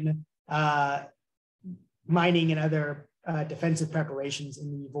put in mining and other defensive preparations in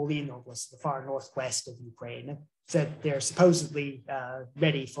the Volyn Oblast, the far northwest of Ukraine, said they're supposedly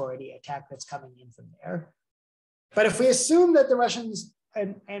ready for any attack that's coming in from there. But if we assume that the Russians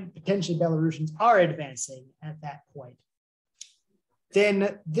and potentially Belarusians are advancing at that point,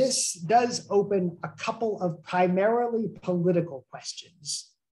 then this does open a couple of primarily political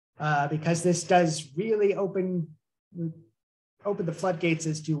questions, because this does really open opened the floodgates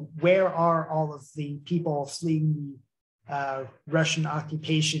as to where are all of the people fleeing the Russian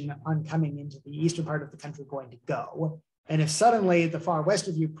occupation on coming into the eastern part of the country going to go. And if suddenly the far west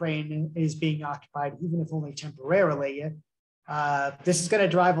of Ukraine is being occupied, even if only temporarily, this is going to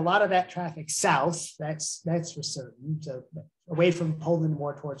drive a lot of that traffic south. That's for certain. So away from Poland,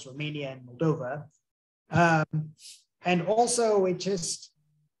 more towards Romania and Moldova. And also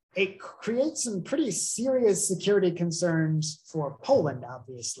it creates some pretty serious security concerns for Poland,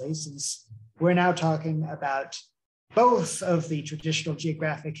 obviously, since we're now talking about both of the traditional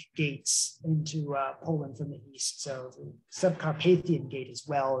geographic gates into Poland from the east. So the Subcarpathian gate, as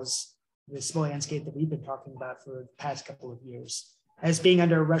well as the Smolensk gate that we've been talking about for the past couple of years, as being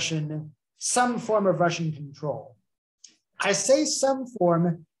under some form of Russian control. I say some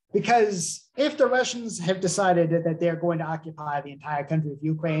form because if the Russians have decided that they're going to occupy the entire country of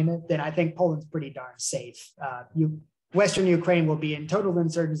Ukraine, then I think Poland's pretty darn safe. Western Ukraine will be in total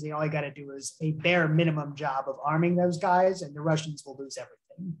insurgency. All you got to do is a bare minimum job of arming those guys, and the Russians will lose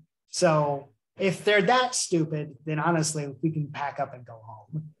everything. So if they're that stupid, then honestly, we can pack up and go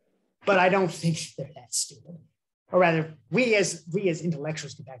home. But I don't think they're that stupid. Or rather, we as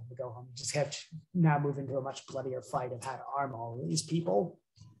intellectuals can pack up and go home. We just have to now move into a much bloodier fight of how to arm all of these people.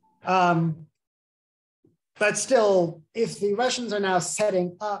 But still, if the Russians are now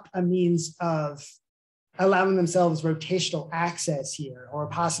setting up a means of allowing themselves rotational access here, or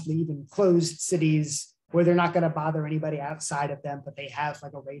possibly even closed cities where they're not going to bother anybody outside of them, but they have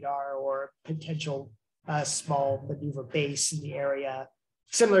like a radar or potential small maneuver base in the area,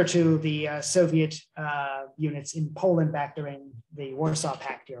 similar to the Soviet units in Poland back during the Warsaw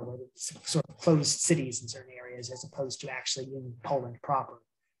Pact era, where they sort of closed cities in certain areas as opposed to actually in Poland proper.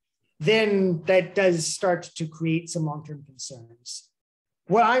 Then that does start to create some long-term concerns.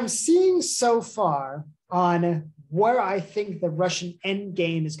 What I'm seeing so far on where I think the Russian end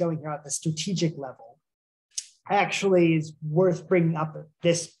game is going here at the strategic level actually is worth bringing up at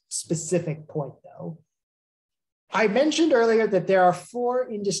this specific point, though. I mentioned earlier that there are 4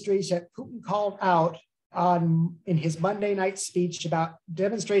 industries that Putin called out in his Monday night speech about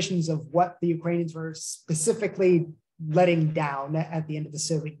demonstrations of what the Ukrainians were specifically letting down at the end of the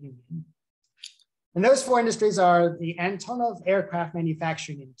Soviet Union. And those 4 industries are the Antonov aircraft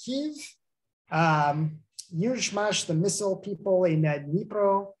manufacturing in Kyiv, Yuzhmash, the missile people in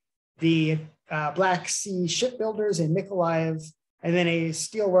Dnipro, the Black Sea shipbuilders in Mykolaiv, and then a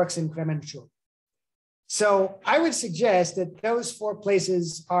steelworks in Kremenchuk. So I would suggest that those 4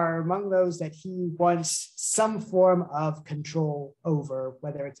 places are among those that he wants some form of control over,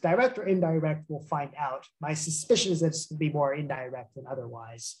 whether it's direct or indirect, we'll find out. My suspicion is that it's going to be more indirect than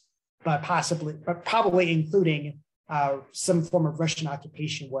otherwise, but probably including some form of Russian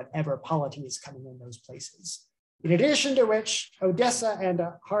occupation, whatever polity is coming in those places. In addition to which, Odessa and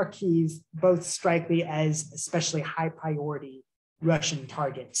Kharkiv both strike me as especially high priority Russian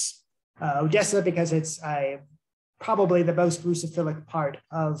targets. Odessa, because it's probably the most Russophilic part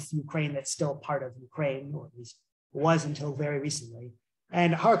of Ukraine that's still part of Ukraine, or at least was until very recently.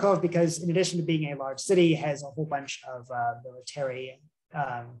 And Kharkov, because in addition to being a large city, has a whole bunch of military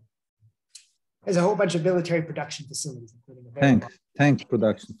production facilities, including a very tank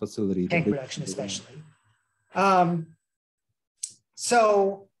production facility. Tank production, especially.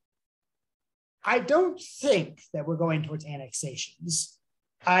 So I don't think that we're going towards annexations.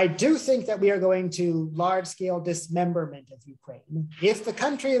 I do think that we are going to large-scale dismemberment of Ukraine. If the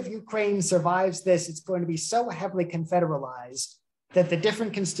country of Ukraine survives this, it's going to be so heavily confederalized that the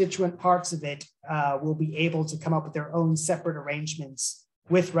different constituent parts of it will be able to come up with their own separate arrangements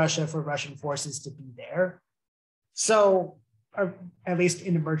with Russia for Russian forces to be there. So, or at least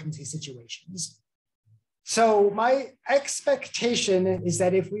in emergency situations. So my expectation is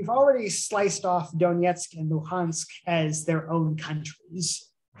that if we've already sliced off Donetsk and Luhansk as their own countries,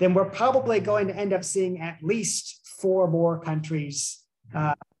 then we're probably going to end up seeing at least 4 more countries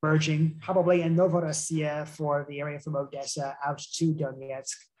emerging, probably in Novorossiya for the area from Odessa out to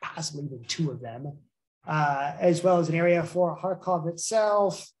Donetsk, possibly even 2 of them, as well as an area for Kharkov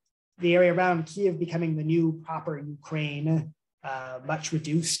itself, the area around Kyiv becoming the new proper Ukraine, much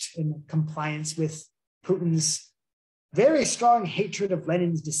reduced in compliance with Putin's very strong hatred of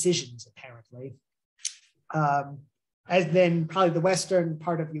Lenin's decisions, apparently. And then probably the western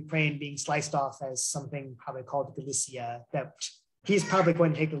part of Ukraine being sliced off as something probably called Galicia that he's probably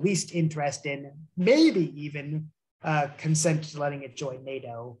going to take the least interest in, maybe even consent to letting it join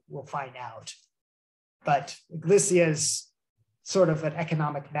NATO. We'll find out. But Galicia is sort of an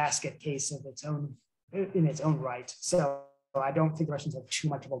economic basket case of its own, in its own right. So I don't think the Russians have too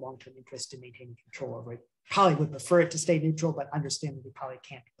much of a long-term interest in maintaining control over it. Probably would prefer it to stay neutral, but understand that they probably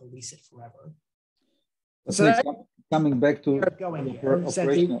can't police it forever. But So coming back to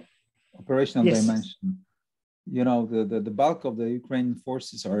operational yes. dimension, you know, the bulk of the Ukrainian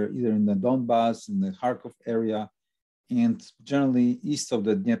forces are either in the Donbass, in the Kharkov area, and generally east of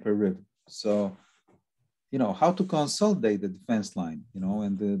the Dnieper River. So, you know, how to consolidate the defense line, you know,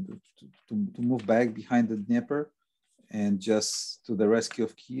 and to move back behind the Dnieper and just to the rescue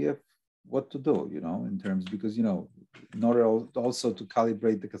of Kiev, what to do, you know, in terms, because, you know, in order also to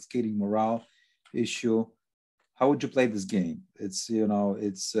calibrate the cascading morale issue, how would you play this game? It's, you know,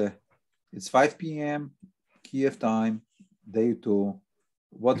 it's 5 p.m. Kiev time, day 2,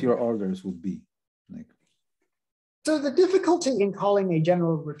 what your orders would be. Like, so the difficulty in calling a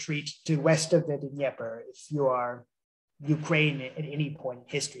general retreat to west of the Dnieper, if you are Ukraine at any point in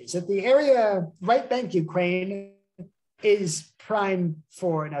history, is that the area, right bank Ukraine, is prime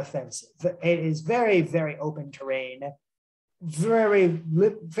for an offensive. It is very, very open terrain,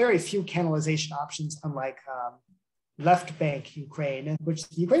 very few canalization options, unlike left bank Ukraine, which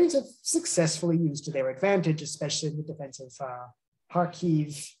the Ukrainians have successfully used to their advantage, especially in the defense of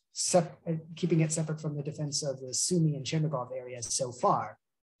Kharkiv, keeping it separate from the defense of the Sumy and Chernigov areas so far.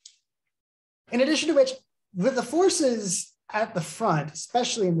 In addition to which, with the forces at the front,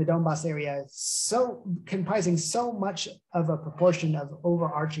 especially in the Donbass area, so comprising so much of a proportion of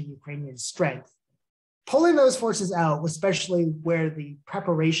overarching Ukrainian strength, pulling those forces out, especially where the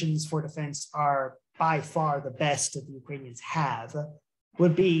preparations for defense are by far the best that the Ukrainians have,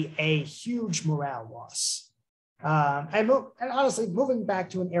 would be a huge morale loss. And honestly, moving back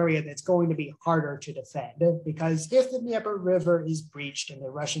to an area that's going to be harder to defend, because if the Dnieper River is breached and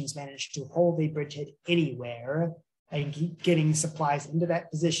the Russians manage to hold a bridgehead anywhere and keep getting supplies into that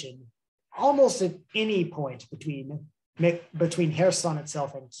position, almost at any point between Kherson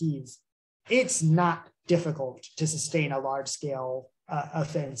itself and Kyiv, it's not difficult to sustain a large-scale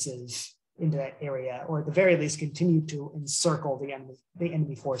offensive into that area, or at the very least continue to encircle the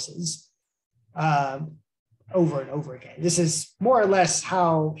enemy forces over and over again. This is more or less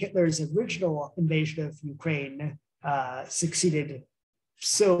how Hitler's original invasion of Ukraine succeeded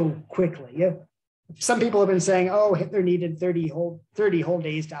so quickly. Some people have been saying, oh, Hitler needed 30 whole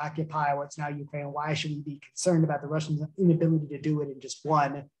days to occupy what's now Ukraine. Why should we be concerned about the Russians' inability to do it in just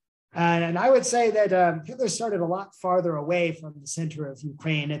one? And I would say that Hitler started a lot farther away from the center of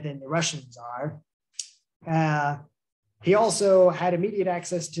Ukraine than the Russians are. He also had immediate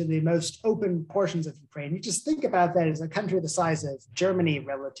access to the most open portions of Ukraine. You just think about that as a country the size of Germany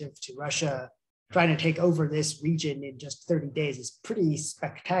relative to Russia. Trying to take over this region in just 30 days is pretty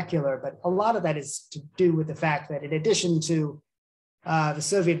spectacular, but a lot of that is to do with the fact that in addition to the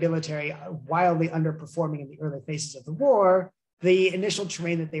Soviet military wildly underperforming in the early phases of the war, the initial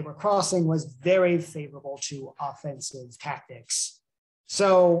terrain that they were crossing was very favorable to offensive tactics.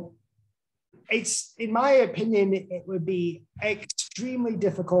 So it's, in my opinion, it would be extremely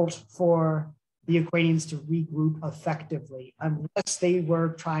difficult for the Ukrainians to regroup effectively unless they were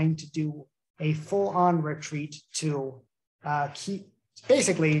trying to do a full-on retreat to keep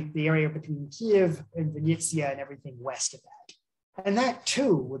basically the area between Kiev and Vinnytsia and everything west of that. And that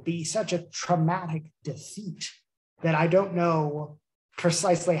too would be such a traumatic defeat that I don't know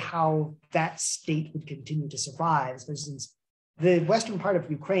precisely how that state would continue to survive. For instance, the western part of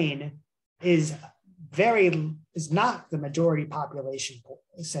Ukraine is not the majority population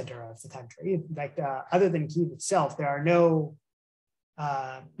center of the country. In fact, other than Kyiv itself, there are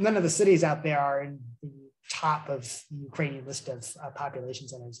none of the cities out there are in the top of the Ukrainian list of population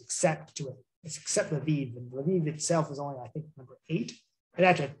centers except Lviv, and Lviv itself is only, I think, number 8.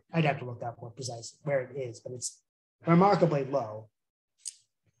 I'd have to look up more precisely where it is, but it's remarkably low.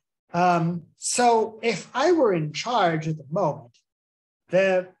 So if I were in charge at the moment,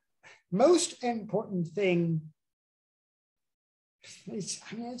 the most important thing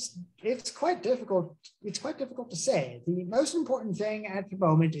it's quite difficult. It's quite difficult to say. The most important thing at the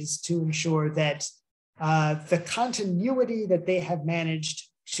moment is to ensure that the continuity that they have managed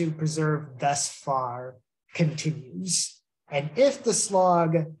to preserve thus far continues. And if the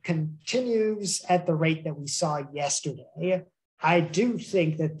slog continues at the rate that we saw yesterday, I do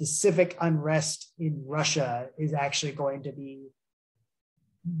think that the civic unrest in Russia is actually going to be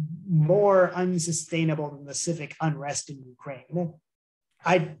more unsustainable than the civic unrest in Ukraine.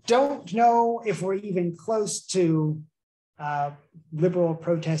 I don't know if we're even close to liberal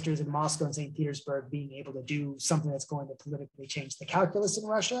protesters in Moscow and St. Petersburg being able to do something that's going to politically change the calculus in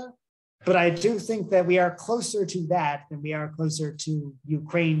Russia. But I do think that we are closer to that than we are closer to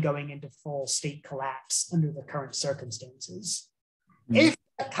Ukraine going into full state collapse under the current circumstances. If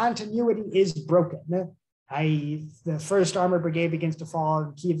that continuity is broken, i.e., the first armored brigade begins to fall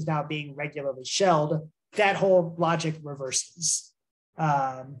and Kyiv is now being regularly shelled, that whole logic reverses.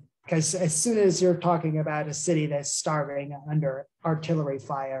 Because as soon as you're talking about a city that's starving under artillery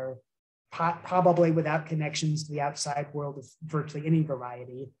fire, probably without connections to the outside world of virtually any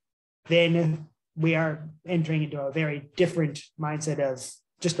variety, then we are entering into a very different mindset of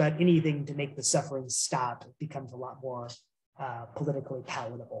just about anything to make the suffering stop. It becomes a lot more politically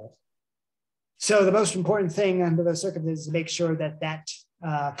palatable. So the most important thing under those circumstances is to make sure that that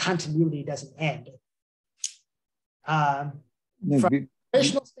continuity doesn't end. From an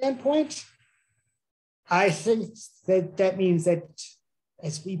operational standpoint, I think that that means that,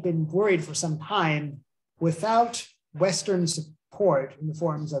 as we've been worried for some time, without Western support in the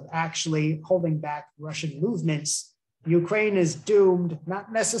forms of actually holding back Russian movements, Ukraine is doomed,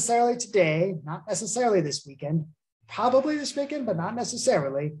 not necessarily today, not necessarily this weekend, probably this weekend, but not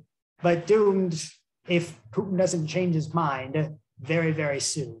necessarily, but doomed if Putin doesn't change his mind very, very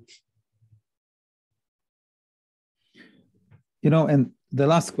soon. And the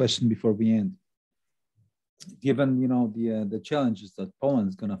last question before we end, given, the challenges that Poland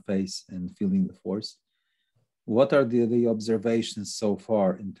is going to face in fielding the force, what are the observations so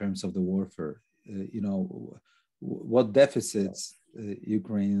far in terms of the warfare? What deficits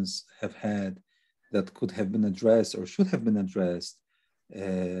Ukrainians have had that could have been addressed or should have been addressed,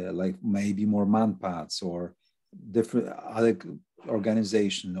 like maybe more manpads or different other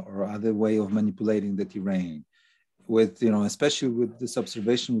organization or other way of manipulating the terrain, with, especially with this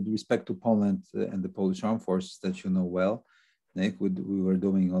observation with respect to Poland and the Polish armed forces that you know well, Nick, we were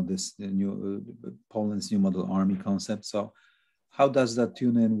doing all this new Poland's new model army concept. So how does that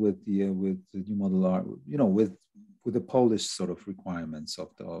tune in with the new model army, with the Polish sort of requirements of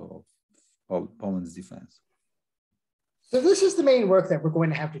Poland's defense? So this is the main work that we're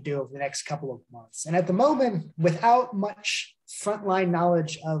going to have to do over the next couple of months. And at the moment, without much frontline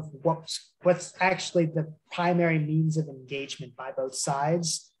knowledge of what's actually the primary means of engagement by both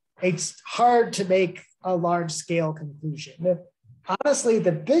sides, it's hard to make a large-scale conclusion. Honestly,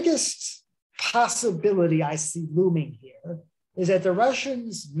 the biggest possibility I see looming here is that the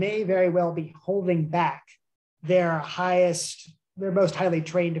Russians may very well be holding back their most highly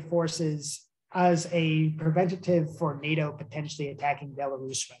trained forces as a preventative for NATO potentially attacking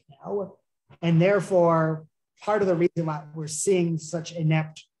Belarus right now. And therefore, part of the reason why we're seeing such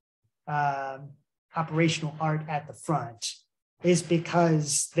inept operational art at the front is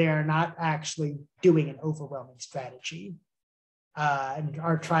because they're not actually doing an overwhelming strategy and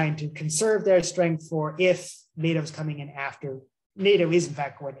are trying to conserve their strength for if NATO's coming in after NATO is in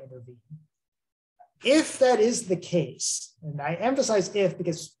fact going to intervene. If that is the case, and I emphasize if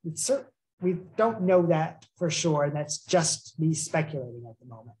because we don't know that for sure, and that's just me speculating at the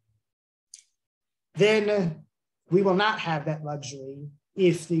moment, then we will not have that luxury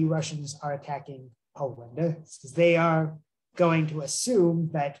if the Russians are attacking Poland, because they are going to assume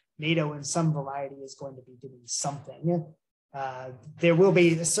that NATO in some variety is going to be doing something. There will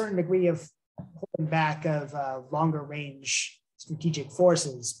be a certain degree of holding back of longer range strategic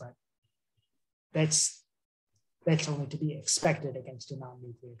forces, but that's only to be expected against a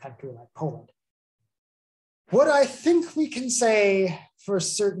non-nuclear country like Poland. What I think we can say for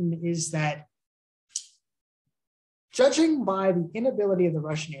certain is that, judging by the inability of the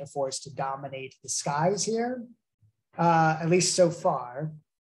Russian Air Force to dominate the skies here, at least so far,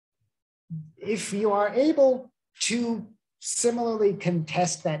 if you are able to similarly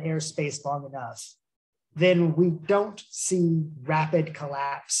contest that airspace long enough, then we don't see rapid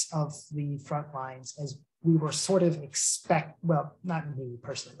collapse of the front lines as we were sort of well, not me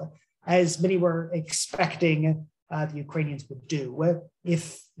personally, but as many were expecting the Ukrainians would do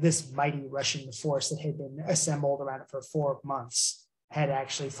if this mighty Russian force that had been assembled around it for 4 months had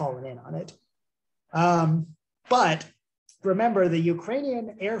actually fallen in on it. But remember, the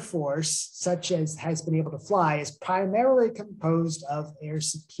Ukrainian Air Force, such as has been able to fly, is primarily composed of air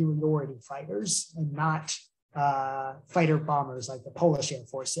superiority fighters and not fighter bombers like the Polish Air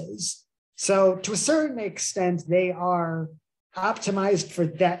Force is. So to a certain extent, they are optimized for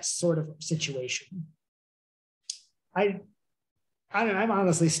that sort of situation. I'm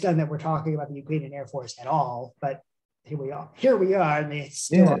honestly stunned that we're talking about the Ukrainian Air Force at all, but here we are, and they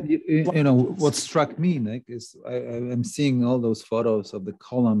still. Yeah, what struck me, Nick, is I'm seeing all those photos of the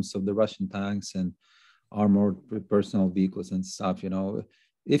columns of the Russian tanks and armored personal vehicles and stuff.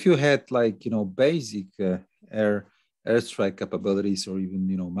 If you had basic air airstrike capabilities or even,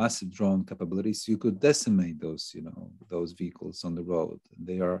 massive drone capabilities, you could decimate those, those vehicles on the road.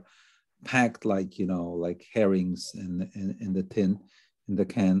 They are packed like, like herrings in the tin, in the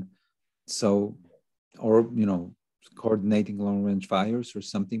can. So, or, coordinating long-range fires or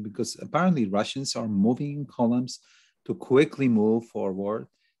something, because apparently Russians are moving in columns to quickly move forward,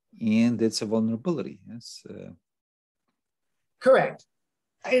 and it's a vulnerability. Yes. Correct.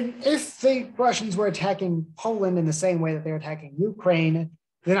 And if the Russians were attacking Poland in the same way that they're attacking Ukraine,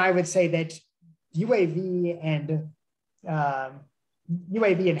 then I would say that UAV and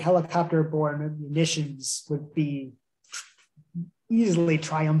helicopter-borne munitions would be easily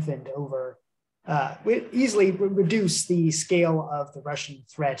triumphant over, would easily reduce the scale of the Russian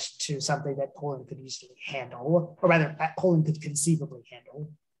threat to something that Poland could easily handle, or rather, Poland could conceivably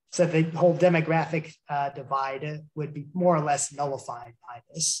handle. So the whole demographic divide would be more or less nullified by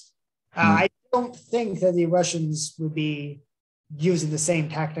this. I don't think that the Russians would be using the same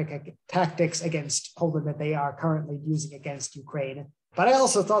tactics against Poland that they are currently using against Ukraine. But I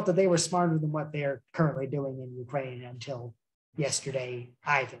also thought that they were smarter than what they're currently doing in Ukraine until yesterday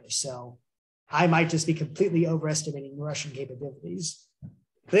either. So I might just be completely overestimating Russian capabilities.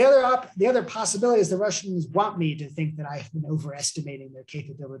 The other possibility is the Russians want me to think that I've been overestimating their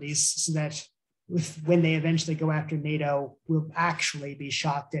capabilities, so that when they eventually go after NATO, we'll actually be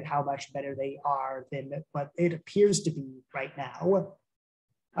shocked at how much better they are than what it appears to be right now.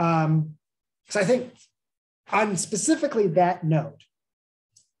 So I think on specifically that note,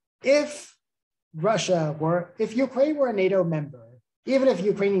 if Ukraine were a NATO member, even if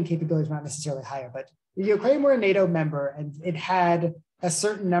Ukrainian capabilities are not necessarily higher, but if Ukraine were a NATO member and it had a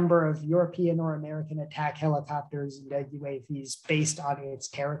certain number of European or American attack helicopters and UAVs based on its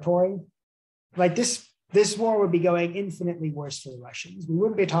territory, like this war would be going infinitely worse for the Russians. We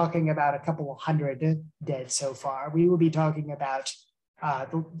wouldn't be talking about a couple of hundred dead so far. We would be talking about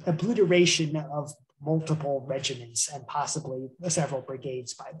the obliteration of multiple regiments and possibly several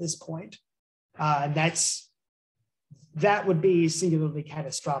brigades by this point. And that would be singularly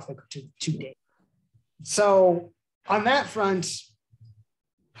catastrophic to date. So on that front,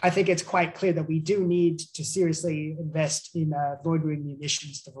 I think it's quite clear that we do need to seriously invest in loitering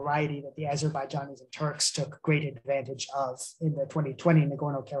munitions, the variety that the Azerbaijanis and Turks took great advantage of in the 2020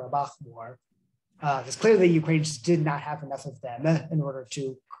 Nagorno-Karabakh war. Because clearly the Ukrainians did not have enough of them in order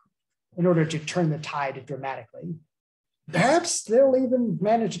to turn the tide dramatically. Perhaps they'll even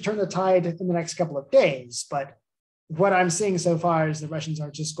manage to turn the tide in the next couple of days, but what I'm seeing so far is the Russians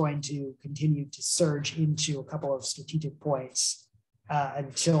are just going to continue to surge into a couple of strategic points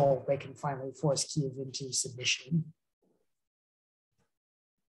until they can finally force Kyiv into submission.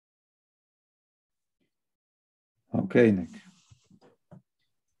 Okay, Nick.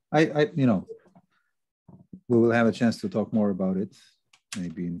 We will have a chance to talk more about it,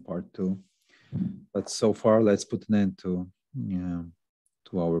 maybe in part 2. But so far, let's put an end to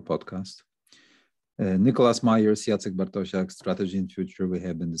our podcast. Nicholas Myers, Jacek Bartosiak, Strategy and Future. We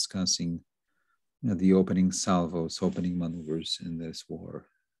have been discussing the opening salvos, opening maneuvers in this war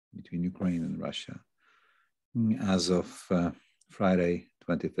between Ukraine and Russia as of Friday,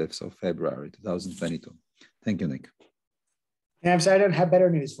 25th of February, 2022. Thank you, Nick. And I'm sorry I don't have better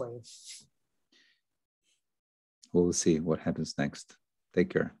news for you. We'll see what happens next.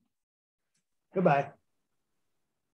 Take care. Goodbye.